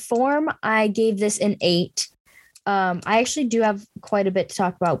 For form, I gave this an 8. I actually do have quite a bit to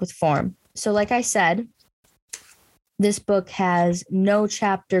talk about with form. So like I said, this book has no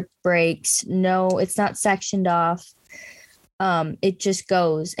chapter breaks, it's not sectioned off. It just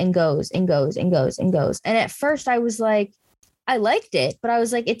goes and goes and goes and goes and goes. And at first I was like, I liked it, but I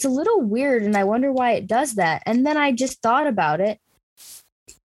was like, it's a little weird and I wonder why it does that. And then I just thought about it.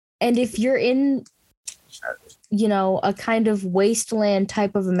 And if you're in, a kind of wasteland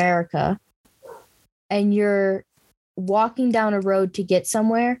type of America and you're walking down a road to get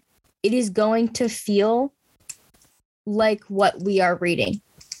somewhere, it is going to feel like what we are reading.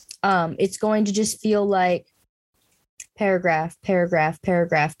 It's going to just feel like paragraph,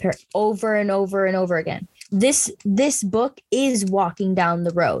 over and over and over again. This book is walking down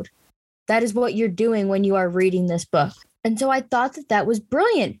the road. That is what you're doing when you are reading this book. And so I thought that was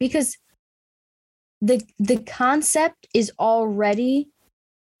brilliant because the concept is already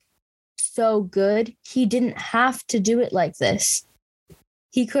so good. He didn't have to do it like this.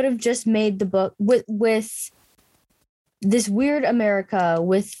 He could have just made the book with this weird America,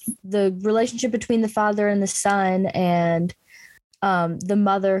 with the relationship between the father and the son, and the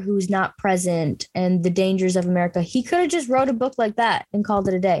mother who's not present, and the dangers of America. He could have just wrote a book like that and called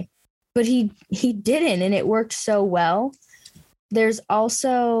it a day, but he didn't, and it worked so well. There's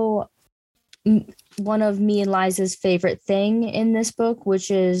also one of me and Liza's favorite thing in this book, which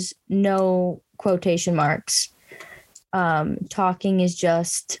is no quotation marks. Talking is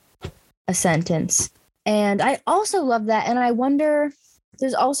just a sentence. And I also love that. And I wonder,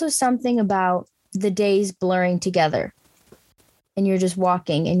 there's also something about the days blurring together and you're just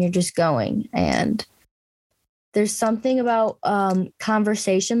walking and you're just going. And there's something about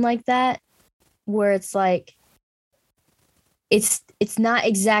conversation like that where it's like, it's not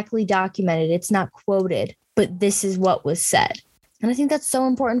exactly documented. It's not quoted, but this is what was said. And I think that's so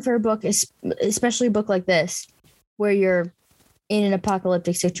important for a book, especially a book like this, where you're in an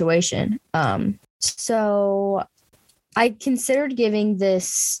apocalyptic situation. So I considered giving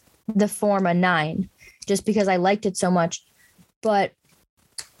the form a 9 just because I liked it so much. but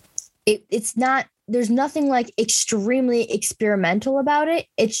it's not, there's nothing like extremely experimental about it.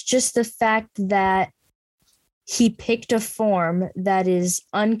 It's just the fact that he picked a form that is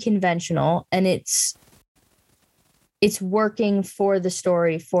unconventional, and it's working for the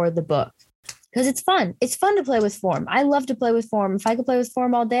story, for the book. Because it's fun. It's fun to play with form. I love to play with form. If I could play with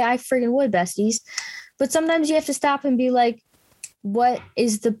form all day, I friggin' would, besties. But sometimes you have to stop and be like, what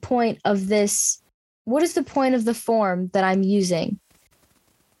is the point of this? What is the point of the form that I'm using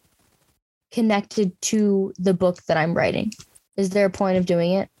connected to the book that I'm writing? Is there a point of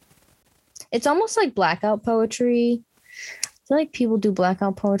doing it? It's almost like blackout poetry. I feel like people do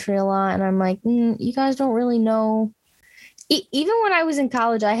blackout poetry a lot, and I'm like, you guys don't really know. Even when I was in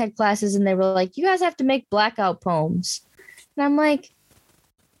college, I had classes and they were like, you guys have to make blackout poems. And I'm like,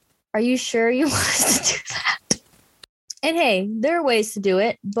 are you sure you want us to do that? And hey, there are ways to do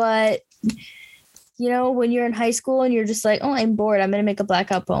it, but you know, when you're in high school and you're just like, oh, I'm bored, I'm going to make a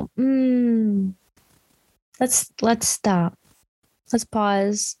blackout poem. Let's stop. Let's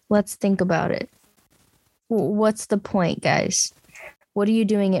pause. Let's think about it. What's the point, guys? What are you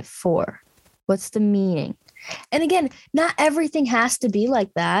doing it for? What's the meaning? And again, not everything has to be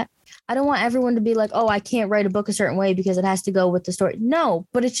like that. I don't want everyone to be like, oh, I can't write a book a certain way because it has to go with the story. No,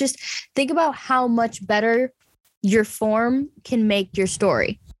 but it's just, think about how much better your form can make your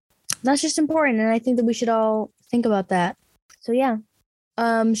story. That's just important. And I think that we should all think about that. So yeah.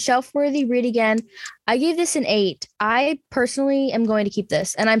 Shelf-worthy, read again. I gave this an 8. I personally am going to keep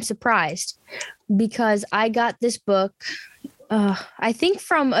this, and I'm surprised because I got this book I think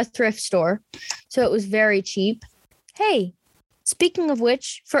from a thrift store. So it was very cheap. Hey, speaking of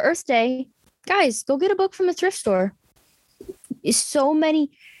which, for Earth Day, guys, go get a book from a thrift store.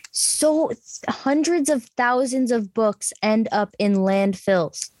 Hundreds of thousands of books end up in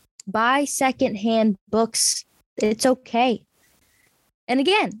landfills. Buy secondhand books. It's okay. And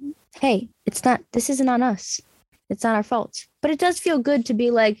again, hey, this isn't on us. It's not our fault. But it does feel good to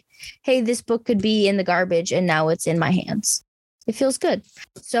be like, hey, this book could be in the garbage and now it's in my hands. It feels good.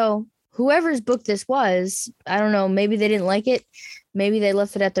 So whoever's book this was, I don't know, maybe they didn't like it. Maybe they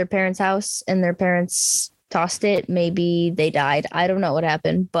left it at their parents' house and their parents tossed it. Maybe they died. I don't know what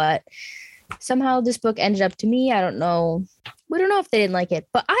happened, but somehow this book ended up to me. I don't know. We don't know if they didn't like it,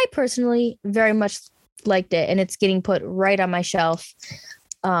 but I personally very much liked it, and it's getting put right on my shelf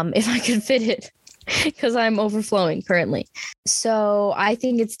if I could fit it because I'm overflowing currently. So I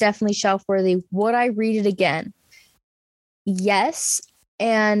think it's definitely shelf worthy. Would I read it again? Yes.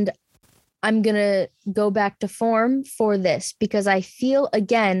 And I'm going to go back to form for this because I feel,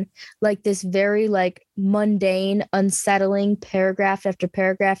 again, like this very like mundane, unsettling paragraph after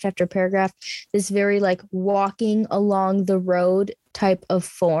paragraph after paragraph, this very like walking along the road type of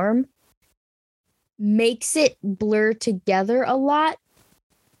form makes it blur together a lot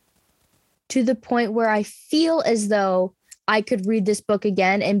to the point where I feel as though I could read this book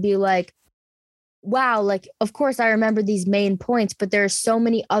again and be like, wow, like, of course I remember these main points, but there are so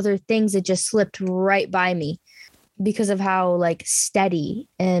many other things that just slipped right by me because of how like steady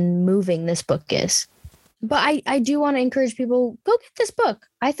and moving this book is. But I do want to encourage people, go get this book.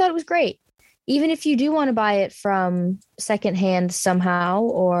 I thought it was great. Even if you do want to buy it from secondhand somehow,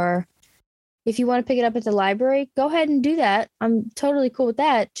 or if you want to pick it up at the library, go ahead and do that. I'm totally cool with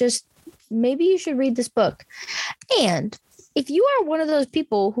that. Just maybe you should read this book. And if you are one of those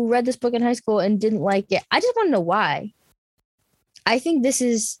people who read this book in high school and didn't like it, I just want to know why. I think this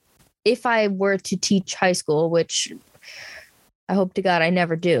is, if I were to teach high school, which I hope to God I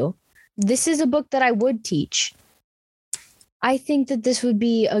never do, this is a book that I would teach. I think that this would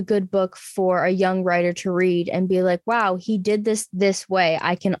be a good book for a young writer to read and be like, wow, he did this way.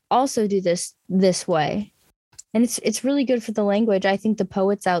 I can also do this way. And it's really good for the language. I think the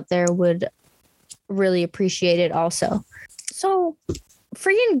poets out there would really appreciate it also. So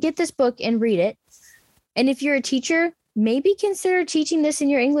freaking get this book and read it. And if you're a teacher, maybe consider teaching this in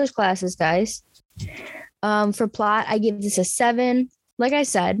your English classes, guys. For plot, I give this a 7. Like I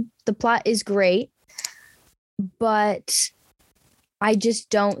said, the plot is great, but I just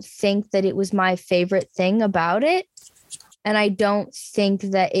don't think that it was my favorite thing about it. And I don't think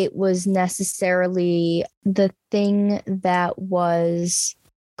that it was necessarily the thing that was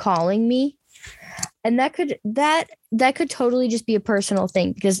calling me. And that could totally just be a personal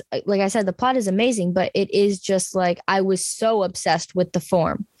thing because, like I said, the plot is amazing, but it is just like I was so obsessed with the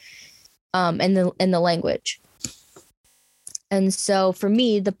form and the language. And so for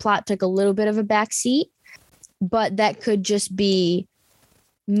me, the plot took a little bit of a backseat, but that could just be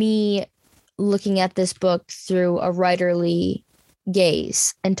me looking at this book through a writerly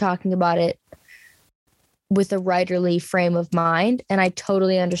gaze and talking about it with a writerly frame of mind. And I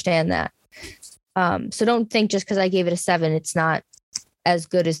totally understand that. So don't think just because I gave it a 7, it's not as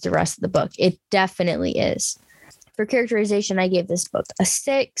good as the rest of the book. It definitely is. For characterization, I gave this book a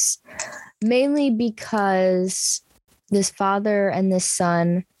 6, mainly because this father and this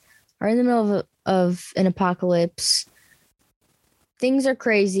son are in the middle of an apocalypse. Things are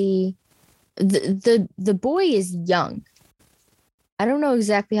crazy. The boy is young. I don't know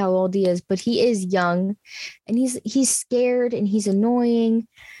exactly how old he is, but he is young, and he's scared and he's annoying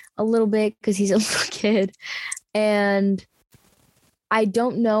a little bit because he's a little kid. And I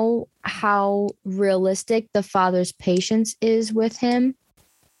don't know how realistic the father's patience is with him.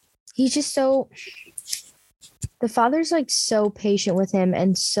 He's just the father's like so patient with him,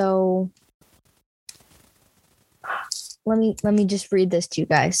 and so let me just read this to you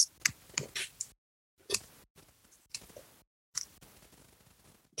guys.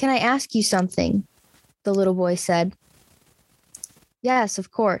 Can I ask you something? The little boy said. Yes,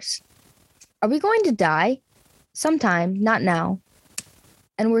 of course. Are we going to die? Sometime, not now.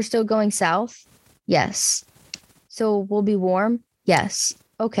 And we're still going south? Yes. So we'll be warm? Yes.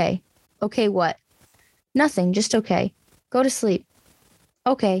 Okay. Okay, what? Nothing, just okay. Go to sleep.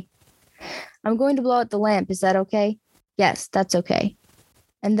 Okay. I'm going to blow out the lamp. Is that okay? Yes, that's okay.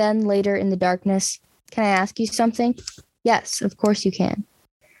 And then later in the darkness, can I ask you something? Yes, of course you can.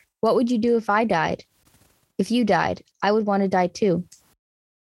 What would you do if I died? If you died, I would want to die too.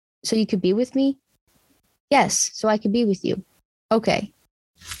 So you could be with me? Yes, so I could be with you. Okay.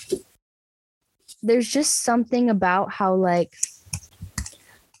 There's just something about how like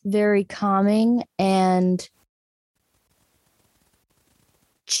very calming and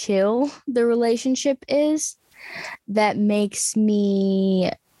chill the relationship is that makes me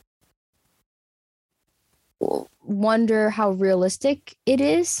wonder how realistic it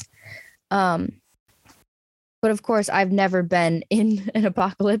is. But of course, I've never been in an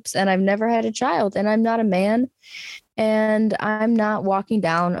apocalypse, and I've never had a child, and I'm not a man, and I'm not walking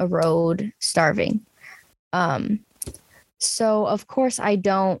down a road starving. So of course I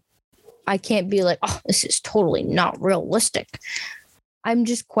can't be like, oh, this is totally not realistic. I'm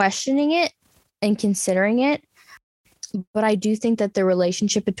just questioning it and considering it. But I do think that the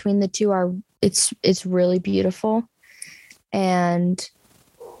relationship between the two it's really beautiful. And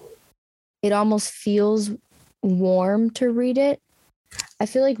it almost feels warm to read it. I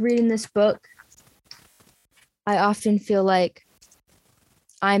feel like reading this book, I often feel like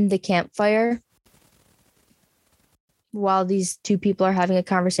I'm the campfire while these two people are having a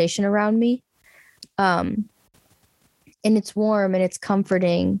conversation around me. And it's warm and it's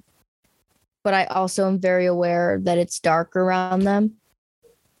comforting, but I also am very aware that it's dark around them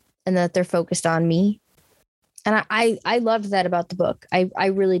and that they're focused on me. And I loved that about the book. I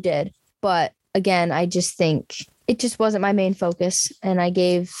really did. But again, I just think it just wasn't my main focus, and I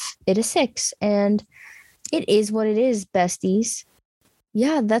gave it a 6, and it is what it is, besties.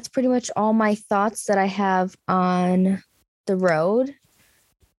 Yeah, that's pretty much all my thoughts that I have on The Road.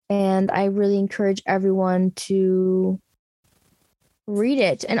 And I really encourage everyone to read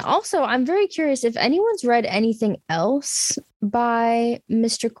it. And also, I'm very curious if anyone's read anything else by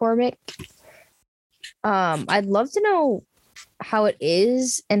Mr. Cormac. I'd love to know how it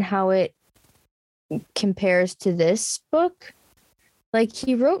is and how it compares to this book. Like,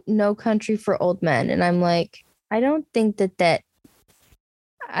 he wrote No Country for Old Men, and I'm like, I don't think that's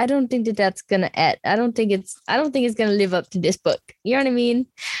gonna I don't think it's gonna live up to this book. You know what I mean?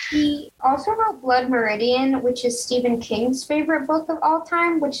 He also wrote Blood Meridian, which is Stephen King's favorite book of all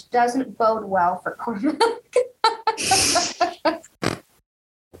time, which doesn't bode well for Cormac.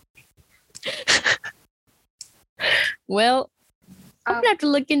 Well, I'm gonna have to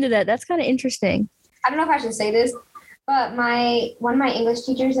look into that. That's kind of interesting. I don't know if I should say this, but one of my English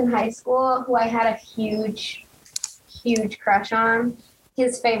teachers in high school, who I had a huge crush on,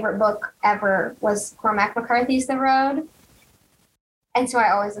 his favorite book ever was Cormac McCarthy's The Road. And so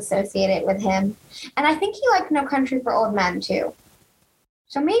I always associate it with him. And I think he liked No Country for Old Men too.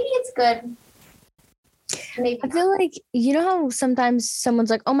 So maybe it's good. Maybe I feel like, you know how sometimes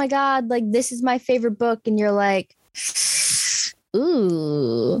someone's like, oh my God, like this is my favorite book. And you're like,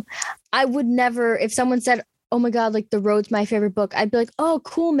 ooh, I would never, if someone said, oh my God, like The Road's my favorite book, I'd be like, oh,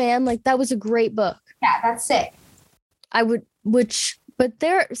 cool, man. Like that was a great book. Yeah, that's sick.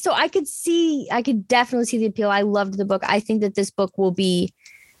 So I could definitely see the appeal. I loved the book. I think that this book will be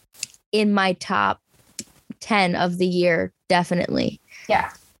in my top 10 of the year. Definitely.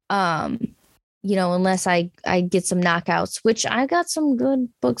 Yeah. Unless I get some knockouts, which I got some good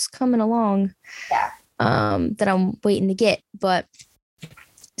books coming along. Yeah. That I'm waiting to get. But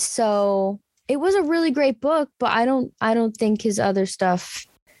so It was a really great book, but I don't think his other stuff.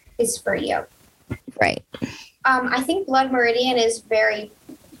 Is for you. Right. I think Blood Meridian is very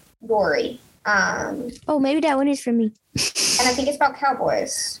gory. Oh, maybe that one is for me. And I think it's about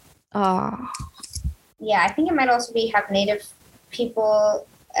cowboys. Oh. Yeah, I think it might also have Native people,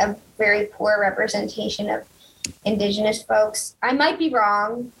 a very poor representation of Indigenous folks. I might be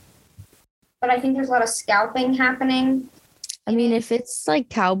wrong, but I think there's a lot of scalping happening. I mean, if it's like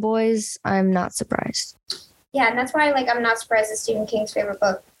cowboys, I'm not surprised. Yeah, and that's why I'm not surprised it's Stephen King's favorite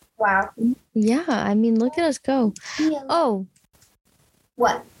book. Wow. Yeah, I mean, look at us go. Yeah. Oh.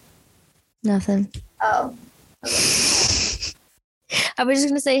 What? Nothing. Oh. I was just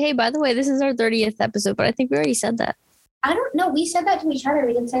going to say, hey, by the way, this is our 30th episode, but I think we already said that. I don't know. We said that to each other.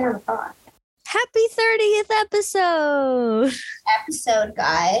 We didn't say it on the pod. Happy 30th Episode,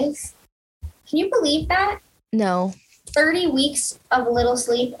 guys. Can you believe that? No. 30 weeks of little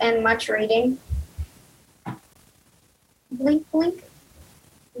sleep and much reading. Blink, blink.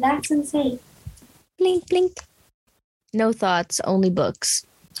 That's insane. Blink, blink. No thoughts, only books.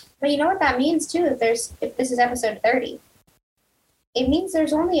 But you know what that means too, if this is episode 30. It means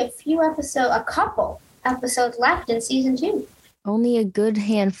there's only a couple episodes left in season 2. Only a good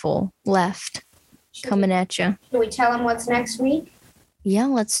handful left coming at you. Should we tell them what's next week? Yeah,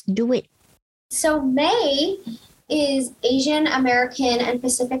 let's do it. So May is Asian American and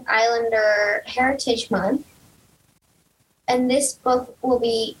Pacific Islander Heritage Month. And this episode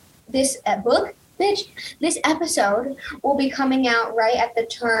will be coming out right at the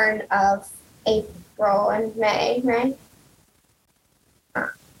turn of April and May, right?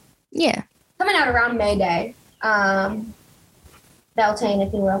 Yeah. Coming out around May Day. Beltane,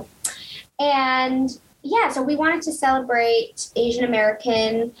 if you will. And yeah, so we wanted to celebrate Asian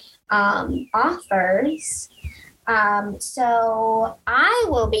American authors. So I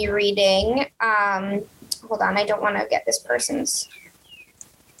will be reading, hold on, I don't want to get this person's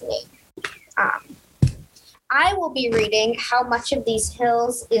name. I will be reading How Much of These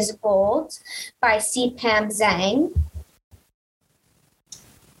Hills is Gold by C. Pam Zhang.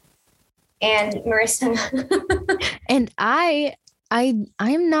 And Marissa. And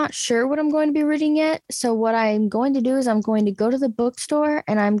I'm not sure what I'm going to be reading yet. So what I'm going to do is I'm going to go to the bookstore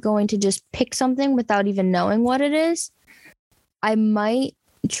and I'm going to just pick something without even knowing what it is. I might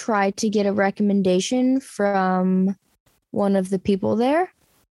try to get a recommendation from one of the people there,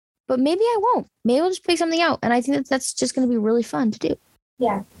 but maybe I won't. Maybe I'll just pick something out. And I think that's just going to be really fun to do.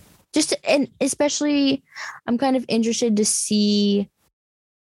 Yeah. And especially I'm kind of interested to see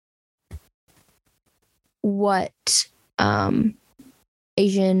what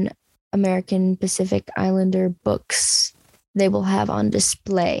Asian American Pacific Islander books they will have on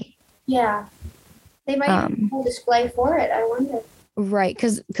display. Yeah. They might have a whole display for it, I wonder. Right,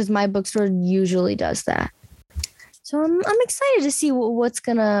 because my bookstore usually does that. So I'm excited to see what's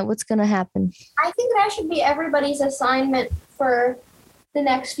gonna happen. I think that should be everybody's assignment for the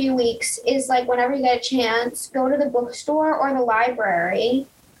next few weeks is whenever you get a chance, go to the bookstore or the library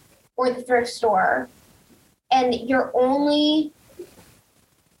or the thrift store. And your only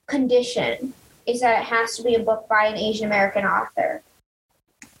condition is that it has to be a book by an Asian American author.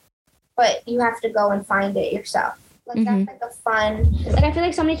 But you have to go and find it yourself. That's a fun. I feel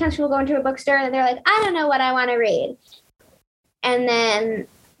like so many times people go into a bookstore and they're like, I don't know what I want to read. And then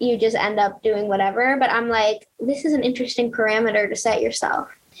you just end up doing whatever. But I'm like, this is an interesting parameter to set yourself.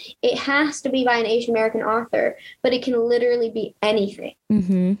 It has to be by an Asian American author, but it can literally be anything.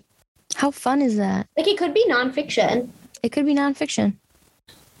 Mm-hmm. How fun is that? It could be nonfiction. It could be nonfiction.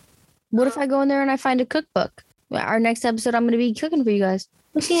 What if I go in there and I find a cookbook? Our next episode, I'm going to be cooking for you guys.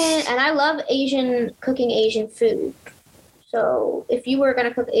 Okay, and I love cooking Asian food. So if you were going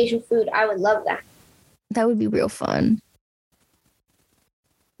to cook Asian food, I would love that. That would be real fun.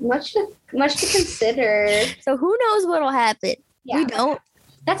 Much to consider. So who knows what'll happen? Yeah. We don't.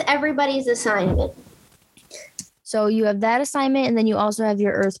 That's everybody's assignment. So you have that assignment, and then you also have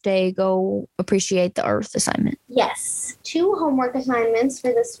your Earth Day. Go appreciate the Earth assignment. Yes. 2 homework assignments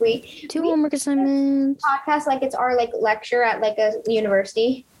for this week. 2 homework assignments. Podcast like it's our lecture at a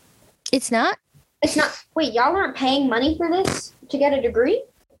university. It's not? It's not. Wait, y'all aren't paying money for this to get a degree?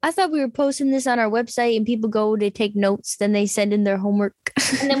 I thought we were posting this on our website and people go to take notes, then they send in their homework.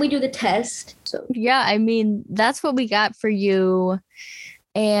 And then we do the test. So yeah, I mean, that's what we got for you.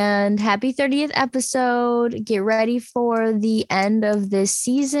 And happy 30th episode. Get ready for the end of this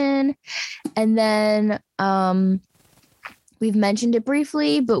season. And then we've mentioned it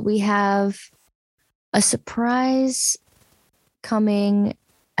briefly, but we have a surprise coming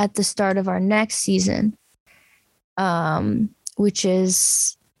at the start of our next season, which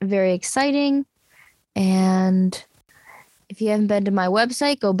is very exciting. And if you haven't been to my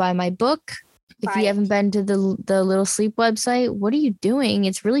website, go buy my book. If you haven't been to the Little Sleep website, what are you doing?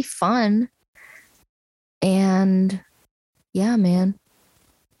 It's really fun. And yeah, man.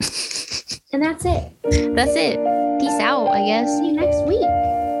 And that's it. That's it. Peace out, I guess. See you next week.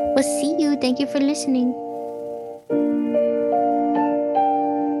 We'll see you. Thank you for listening.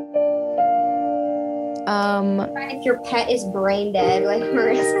 If your pet is brain dead, like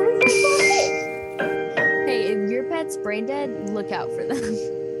Marissa. Hey, if your pet's brain dead, look out for them.